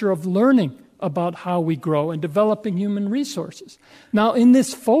culture of learning about how we grow and developing human resources. Now, in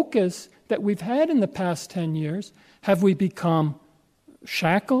this focus that we've had in the past 10 years, have we become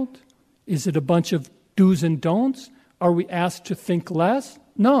shackled? Is it a bunch of do's and don'ts? Are we asked to think less?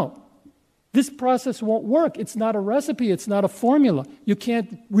 No. This process won't work. It's not a recipe. It's not a formula. You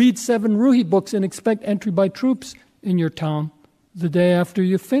can't read 7 Ruhi books and expect entry by troops in your town the day after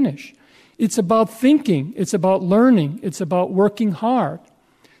you finish. It's about thinking. It's about learning. It's about working hard.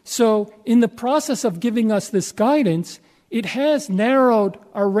 So in the process of giving us this guidance, it has narrowed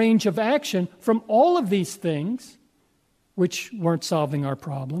our range of action from all of these things, which weren't solving our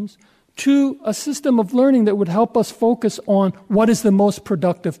problems, to a system of learning that would help us focus on what is the most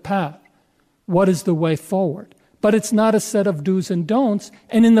productive path, what is the way forward. But it's not a set of do's and don'ts,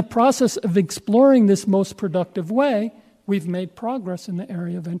 and in the process of exploring this most productive way, we've made progress in the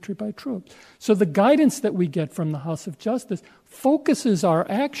area of entry by troops. So the guidance that we get from the House of Justice focuses our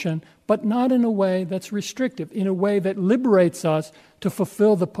action, but not in a way that's restrictive, in a way that liberates us to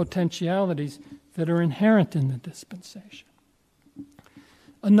fulfill the potentialities that are inherent in the dispensation.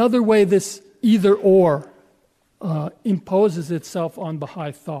 Another way this either-or imposes itself on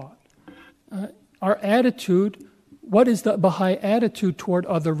Baha'i thought. Our attitude, what is the Baha'i attitude toward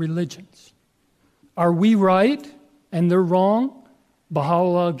other religions? Are we right and they're wrong?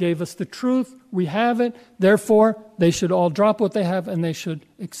 Baha'u'llah gave us the truth. We have it. Therefore, they should all drop what they have and they should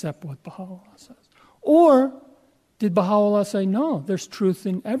accept what Baha'u'llah says. Or did Baha'u'llah say, no, there's truth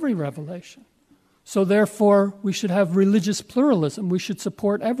in every revelation. So therefore, we should have religious pluralism. We should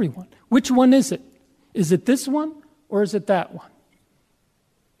support everyone. Which one is it? Is it this one or is it that one?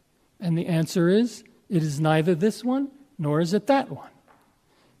 And the answer is, it is neither this one nor is it that one.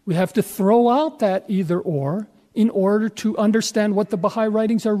 We have to throw out that either or in order to understand what the Baha'i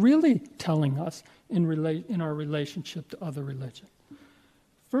writings are really telling us in our relationship to other religions.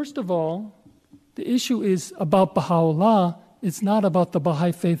 First of all, the issue is about Baha'u'llah. It's not about the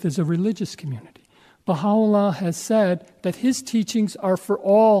Baha'i faith as a religious community. Baha'u'llah has said that his teachings are for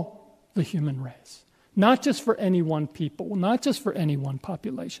all the human race, not just for any one people, not just for any one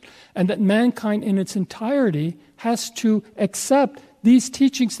population, and that mankind in its entirety has to accept these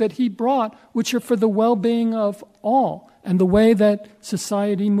teachings that he brought, which are for the well-being of all and the way that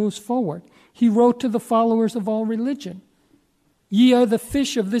society moves forward. He wrote to the followers of all religion, "Ye are the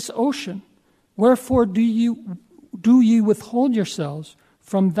fish of this ocean. Wherefore do ye withhold yourselves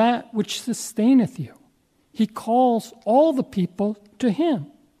from that which sustaineth you?" He calls all the people to him.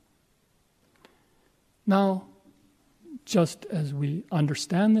 Now, just as we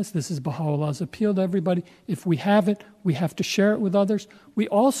understand this is Baha'u'llah's appeal to everybody. If we have it, we have to share it with others. We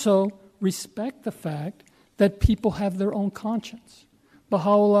also respect the fact that people have their own conscience.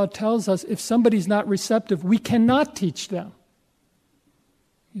 Baha'u'llah tells us if somebody's not receptive, we cannot teach them.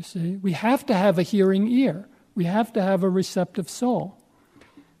 You see, we have to have a hearing ear. We have to have a receptive soul.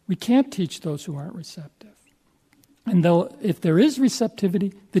 We can't teach those who aren't receptive. And though if there is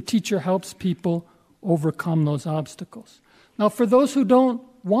receptivity, the teacher helps people overcome those obstacles. Now, for those who don't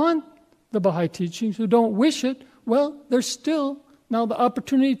want the Baha'i teachings, who don't wish it, well, there's still now the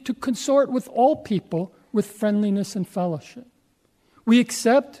opportunity to consort with all people with friendliness and fellowship. We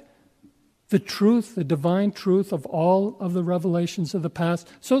accept the truth, the divine truth of all of the revelations of the past.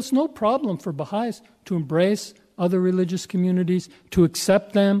 So it's no problem for Baha'is to embrace other religious communities, to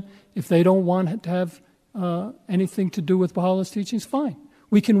accept them. If they don't want to have anything to do with Baha'u'llah's teachings, fine.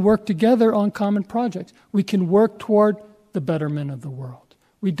 We can work together on common projects. We can work toward the betterment of the world.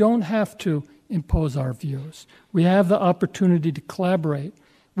 We don't have to impose our views. We have the opportunity to collaborate.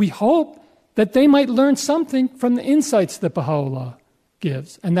 We hope that they might learn something from the insights that Baha'u'llah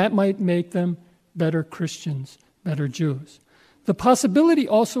gives, and that might make them better Christians, better Jews. The possibility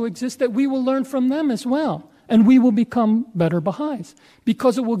also exists that we will learn from them as well, and we will become better Baha'is,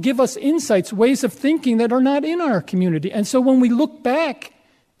 because it will give us insights, ways of thinking that are not in our community. And so when we look back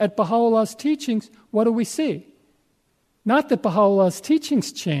at Baha'u'llah's teachings, what do we see? Not that Baha'u'llah's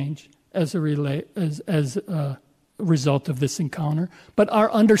teachings change as a result of this encounter, but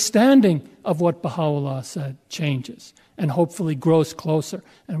our understanding of what Baha'u'llah said changes and hopefully grows closer,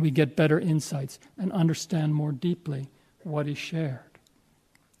 and we get better insights and understand more deeply what he shared.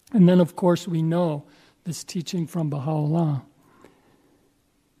 And then, of course, we know this teaching from Baha'u'llah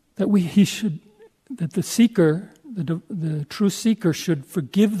that the seeker, the true seeker, should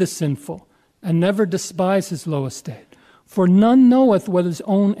forgive the sinful and never despise his low estate. For none knoweth what his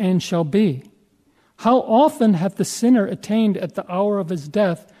own end shall be. How often hath the sinner attained at the hour of his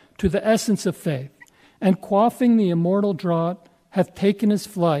death to the essence of faith, and quaffing the immortal draught hath taken his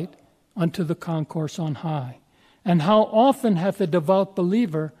flight unto the concourse on high. And how often hath the devout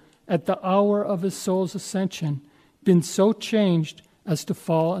believer at the hour of his soul's ascension been so changed as to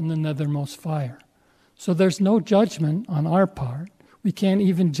fall in the nethermost fire. So there's no judgment on our part. We can't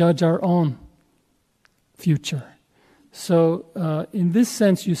even judge our own future. So in this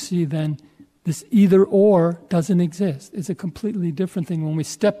sense, you see then, this either or doesn't exist. It's a completely different thing when we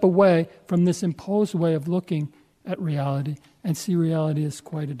step away from this imposed way of looking at reality and see reality as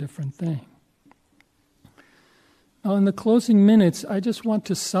quite a different thing. Now, in the closing minutes, I just want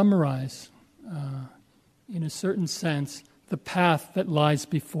to summarize, in a certain sense, the path that lies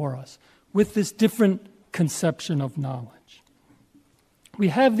before us with this different conception of knowledge. We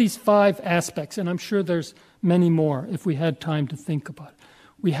have these 5 aspects, and I'm sure there's many more if we had time to think about it.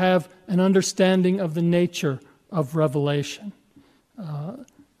 We have an understanding of the nature of revelation,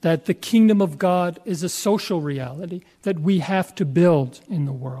 that the kingdom of God is a social reality that we have to build in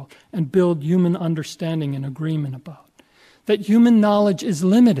the world and build human understanding and agreement about. That human knowledge is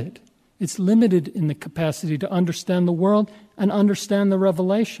limited. It's limited in the capacity to understand the world and understand the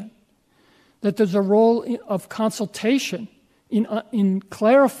revelation. That there's a role of consultation in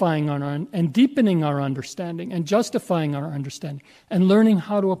clarifying and deepening our understanding and justifying our understanding and learning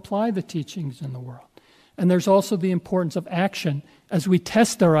how to apply the teachings in the world. And there's also the importance of action as we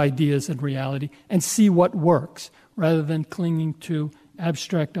test our ideas in reality and see what works, rather than clinging to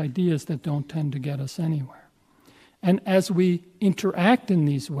abstract ideas that don't tend to get us anywhere. And as we interact in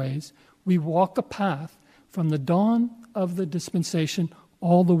these ways, we walk a path from the dawn of the dispensation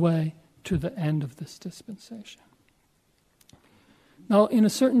all the way to the end of this dispensation. Now, in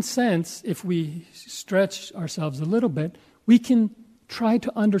a certain sense, if we stretch ourselves a little bit, we can try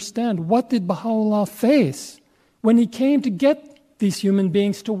to understand, what did Baha'u'llah face when he came to get these human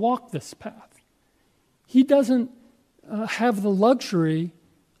beings to walk this path? He doesn't have the luxury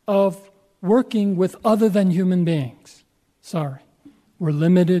of working with other than human beings. Sorry. We're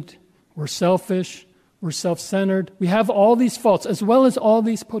limited, we're selfish, we're self-centered. We have all these faults as well as all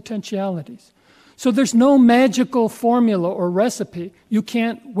these potentialities. So there's no magical formula or recipe. You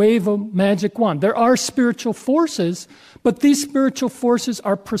can't wave a magic wand. There are spiritual forces, but these spiritual forces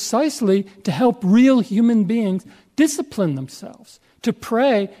are precisely to help real human beings discipline themselves, to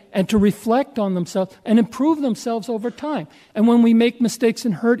pray and to reflect on themselves and improve themselves over time. And when we make mistakes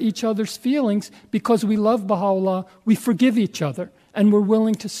and hurt each other's feelings because we love Baha'u'llah, we forgive each other and we're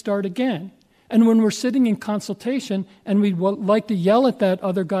willing to start again. And when we're sitting in consultation and we'd like to yell at that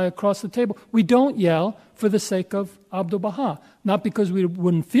other guy across the table, we don't yell for the sake of Abdul Baha. Not because we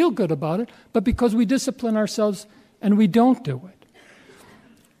wouldn't feel good about it, but because we discipline ourselves and we don't do it.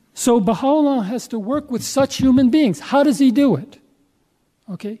 So Baha'u'llah has to work with such human beings. How does he do it?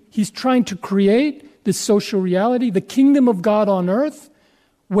 Okay, he's trying to create this social reality, the kingdom of God on earth,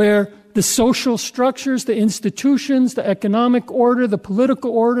 where the social structures, the institutions, the economic order, the political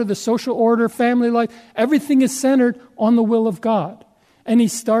order, the social order, family life, everything is centered on the will of God. And he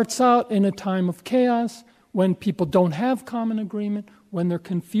starts out in a time of chaos, when people don't have common agreement, when they're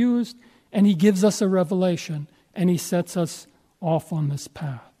confused, and he gives us a revelation, and he sets us off on this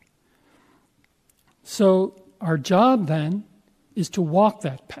path. So our job then is to walk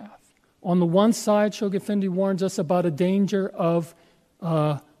that path. On the one side, Shoghi Effendi warns us about a danger of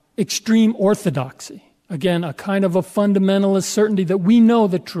extreme orthodoxy. Again, a kind of a fundamentalist certainty that we know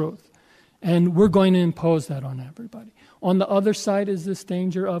the truth, and we're going to impose that on everybody. On the other side is this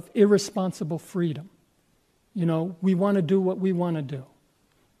danger of irresponsible freedom. You know, we want to do what we want to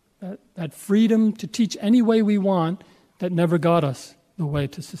do. That freedom to teach any way we want, that never got us the way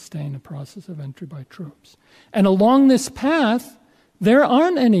to sustain the process of entry by troops. And along this path, there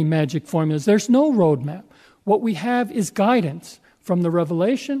aren't any magic formulas. There's no roadmap. What we have is guidance from the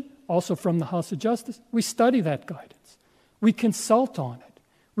revelation, also from the House of Justice. We study that guidance. We consult on it.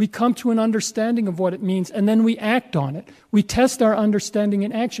 We come to an understanding of what it means, and then we act on it. We test our understanding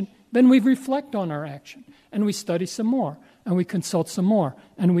in action. Then we reflect on our action, and we study some more, and we consult some more,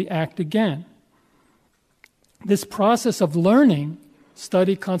 and we act again. This process of learning,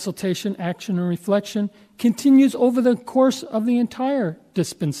 study, consultation, action, and reflection, continues over the course of the entire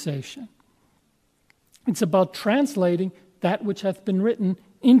dispensation. It's about translating that which hath been written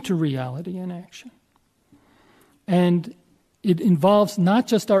into reality and action. And it involves not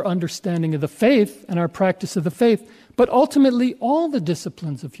just our understanding of the faith and our practice of the faith, but ultimately all the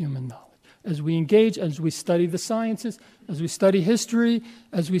disciplines of human knowledge. As we engage, as we study the sciences, as we study history,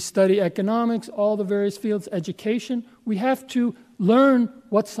 as we study economics, all the various fields, education, we have to learn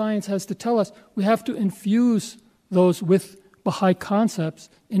what science has to tell us. We have to infuse those with Baha'i concepts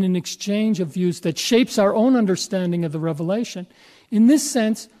in an exchange of views that shapes our own understanding of the revelation. In this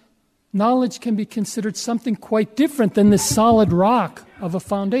sense, knowledge can be considered something quite different than this solid rock of a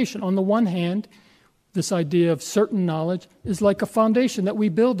foundation. On the one hand, this idea of certain knowledge is like a foundation that we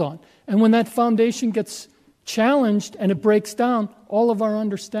build on. And when that foundation gets challenged and it breaks down, all of our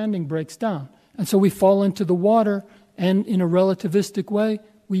understanding breaks down. And so we fall into the water, and in a relativistic way,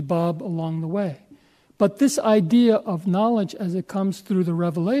 we bob along the way. But this idea of knowledge as it comes through the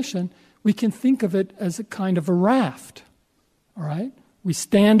revelation, we can think of it as a kind of a raft. All right? We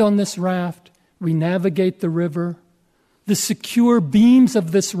stand on this raft, we navigate the river. The secure beams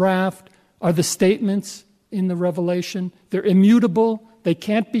of this raft are the statements in the revelation. They're immutable, they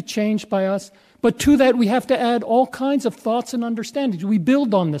can't be changed by us. But to that we have to add all kinds of thoughts and understandings. We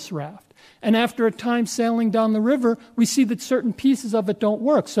build on this raft. And after a time sailing down the river, we see that certain pieces of it don't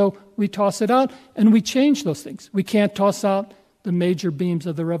work. So we toss it out and we change those things. We can't toss out the major beams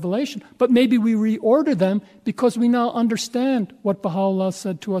of the revelation, but maybe we reorder them because we now understand what Baha'u'llah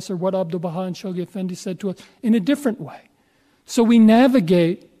said to us or what Abdul Baha and Shoghi Effendi said to us in a different way. So we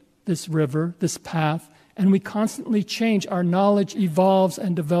navigate this river, this path, and we constantly change. Our knowledge evolves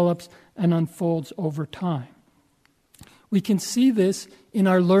and develops and unfolds over time. We can see this in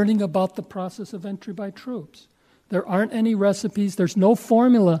our learning about the process of entry by troops. There aren't any recipes, there's no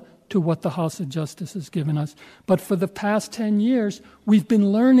formula to what the House of Justice has given us. But for the past 10 years, we've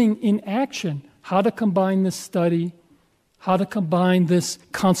been learning in action how to combine this study, how to combine this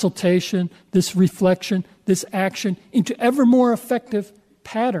consultation, this reflection, this action into ever more effective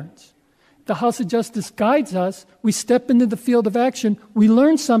patterns. The House of Justice guides us. We step into the field of action. We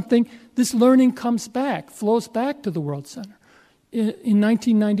learn something. This learning comes back, flows back to the World Center. In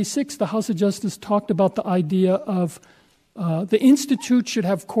 1996, the House of Justice talked about the idea of the Institute should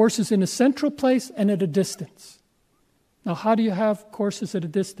have courses in a central place and at a distance. Now, how do you have courses at a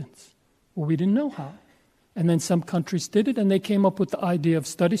distance? Well, we didn't know how. And then some countries did it, and they came up with the idea of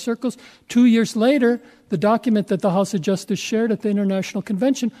study circles. 2 years later, the document that the House of Justice shared at the International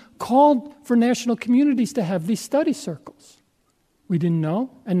Convention called for national communities to have these study circles. We didn't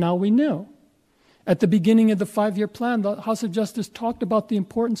know, and now we knew. At the beginning of the 5-year plan, the House of Justice talked about the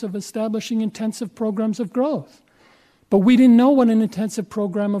importance of establishing intensive programs of growth. But we didn't know what an intensive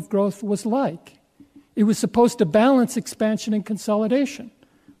program of growth was like. It was supposed to balance expansion and consolidation.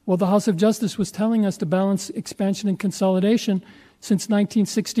 Well, the House of Justice was telling us to balance expansion and consolidation since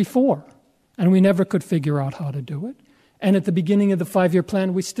 1964, and we never could figure out how to do it. And at the beginning of the 5-year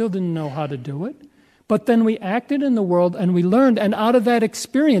plan, we still didn't know how to do it. But then we acted in the world and we learned, and out of that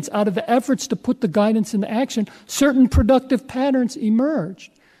experience, out of the efforts to put the guidance into action, certain productive patterns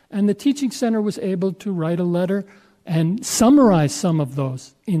emerged. And the Teaching Center was able to write a letter and summarize some of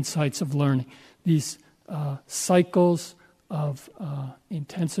those insights of learning. These cycles of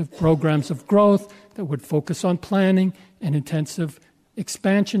intensive programs of growth that would focus on planning and intensive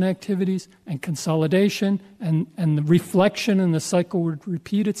expansion activities and consolidation and the reflection, and the cycle would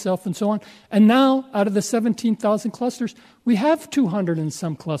repeat itself and so on. And now, out of the 17,000 clusters, we have 200 and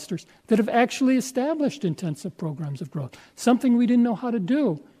some clusters that have actually established intensive programs of growth, something we didn't know how to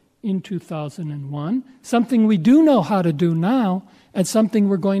do in 2001, something we do know how to do now, and something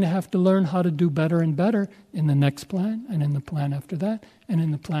we're going to have to learn how to do better and better in the next plan, and in the plan after that, and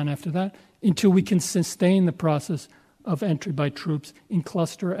in the plan after that, until we can sustain the process of entry by troops in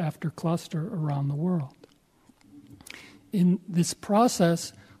cluster after cluster around the world. In this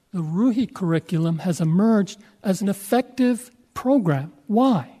process, the Ruhi curriculum has emerged as an effective program.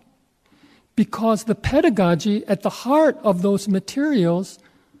 Why? Because the pedagogy at the heart of those materials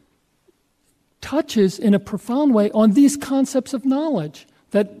touches in a profound way on these concepts of knowledge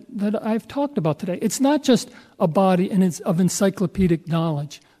that I've talked about today. It's not just a body of encyclopedic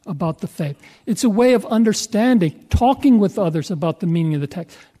knowledge about the faith. It's a way of understanding, talking with others about the meaning of the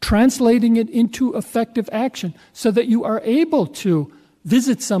text, translating it into effective action so that you are able to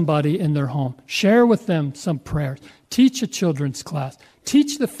visit somebody in their home, share with them some prayers, teach a children's class,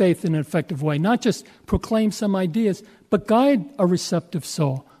 teach the faith in an effective way, not just proclaim some ideas, but guide a receptive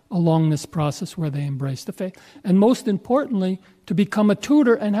soul along this process where they embrace the faith. And most importantly, to become a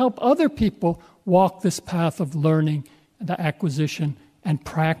tutor and help other people walk this path of learning, the acquisition and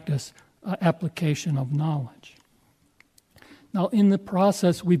practice, application of knowledge. Now, in the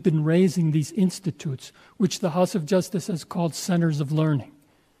process, we've been raising these institutes, which the House of Justice has called centers of learning.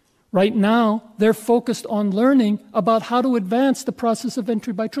 Right now, they're focused on learning about how to advance the process of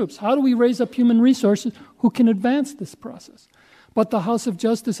entry by troops. How do we raise up human resources who can advance this process? But the House of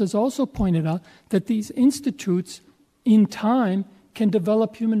Justice has also pointed out that these institutes, in time, can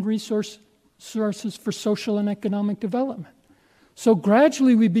develop human resources for social and economic development. So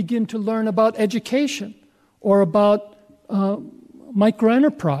gradually we begin to learn about education, or about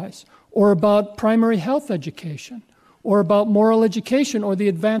microenterprise, or about primary health education, or about moral education, or the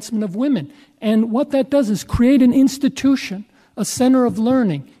advancement of women. And what that does is create an institution, a center of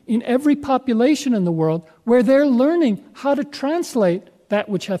learning in every population in the world, where they're learning how to translate that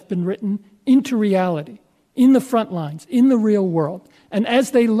which hath been written into reality, in the front lines, in the real world. And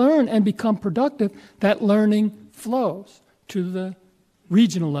as they learn and become productive, that learning flows to the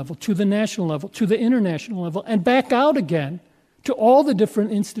regional level, to the national level, to the international level, and back out again to all the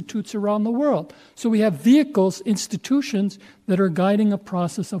different institutes around the world. So we have vehicles, institutions that are guiding a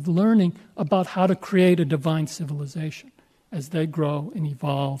process of learning about how to create a divine civilization as they grow and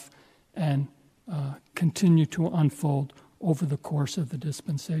evolve and continue to unfold over the course of the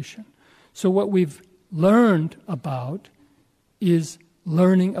dispensation. So what we've learned about is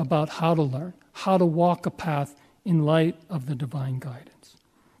learning about how to learn, how to walk a path in light of the divine guidance.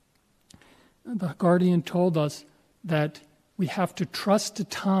 The Guardian told us that we have to trust to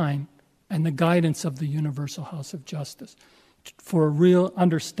time and the guidance of the Universal House of Justice for a real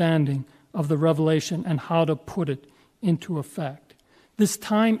understanding of the revelation and how to put it into effect. This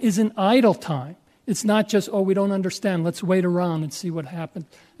time is an idle time. It's not just, we don't understand, let's wait around and see what happens,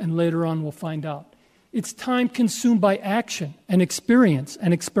 and later on we'll find out. It's time consumed by action and experience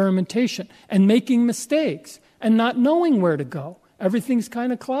and experimentation and making mistakes and not knowing where to go. Everything's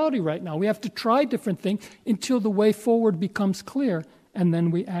kind of cloudy right now. We have to try different things until the way forward becomes clear, and then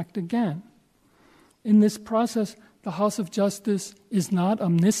we act again. In this process, the House of Justice is not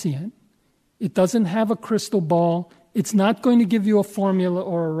omniscient. It doesn't have a crystal ball. It's not going to give you a formula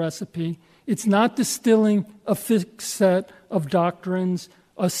or a recipe. It's not distilling a fixed set of doctrines,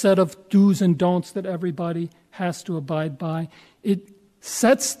 a set of do's and don'ts that everybody has to abide by. It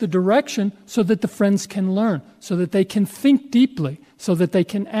sets the direction so that the friends can learn, so that they can think deeply, so that they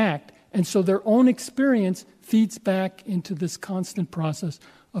can act, and so their own experience feeds back into this constant process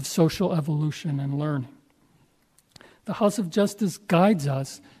of social evolution and learning. The House of Justice guides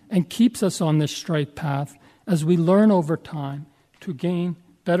us and keeps us on this straight path as we learn over time to gain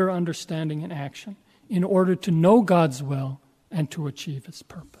better understanding and action in order to know God's will and to achieve His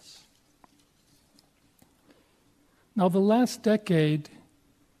purpose. Now, the last decade,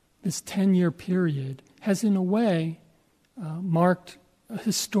 this 10-year period, has in a way marked a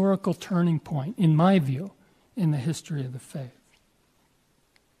historical turning point, in my view, in the history of the faith.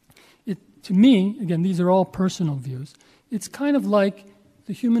 To me, again, these are all personal views, it's kind of like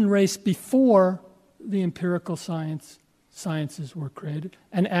the human race before the empirical sciences were created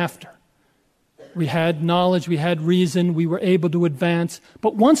and after. We had knowledge, we had reason, we were able to advance,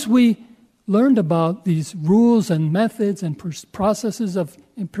 but once we learned about these rules and methods and processes of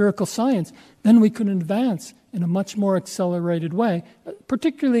empirical science, then we could advance in a much more accelerated way,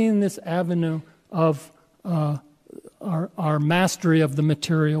 particularly in this avenue of our mastery of the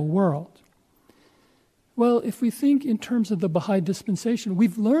material world. Well, if we think in terms of the Baha'i dispensation,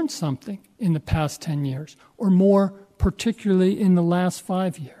 we've learned something in the past 10 years, or more particularly in the last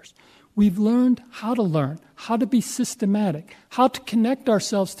 5 years. We've learned, how to be systematic, how to connect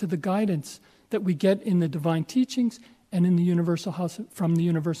ourselves to the guidance that we get in the divine teachings and in from the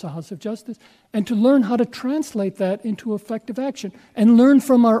Universal House of Justice, and to learn how to translate that into effective action and learn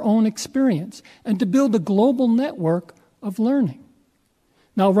from our own experience and to build a global network of learning.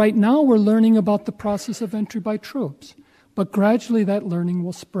 Now, right now, we're learning about the process of entry by troops, but gradually that learning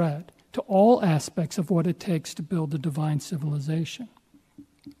will spread to all aspects of what it takes to build a divine civilization.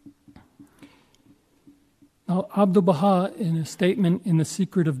 Now, Abdu'l-Baha, in a statement in The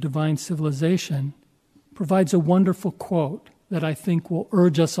Secret of Divine Civilization, provides a wonderful quote that I think will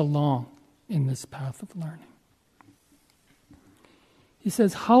urge us along in this path of learning. He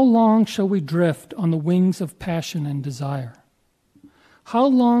says, "How long shall we drift on the wings of passion and desire? How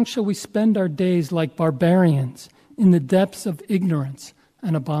long shall we spend our days like barbarians in the depths of ignorance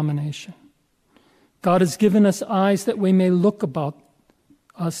and abomination? God has given us eyes that we may look about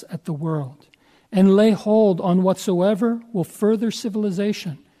us at the world and lay hold on whatsoever will further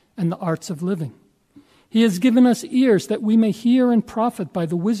civilization and the arts of living. He has given us ears that we may hear and profit by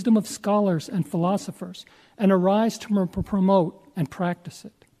the wisdom of scholars and philosophers and arise to promote and practice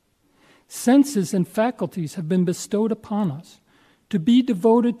it. Senses and faculties have been bestowed upon us to be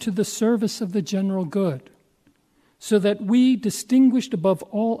devoted to the service of the general good, so that we, distinguished above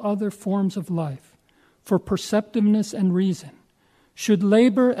all other forms of life for perceptiveness and reason, should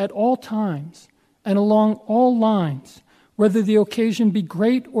labor at all times and along all lines, whether the occasion be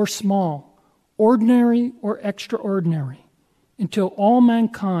great or small, ordinary or extraordinary, until all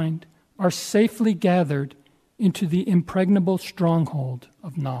mankind are safely gathered into the impregnable stronghold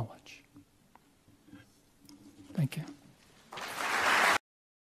of knowledge." Thank you.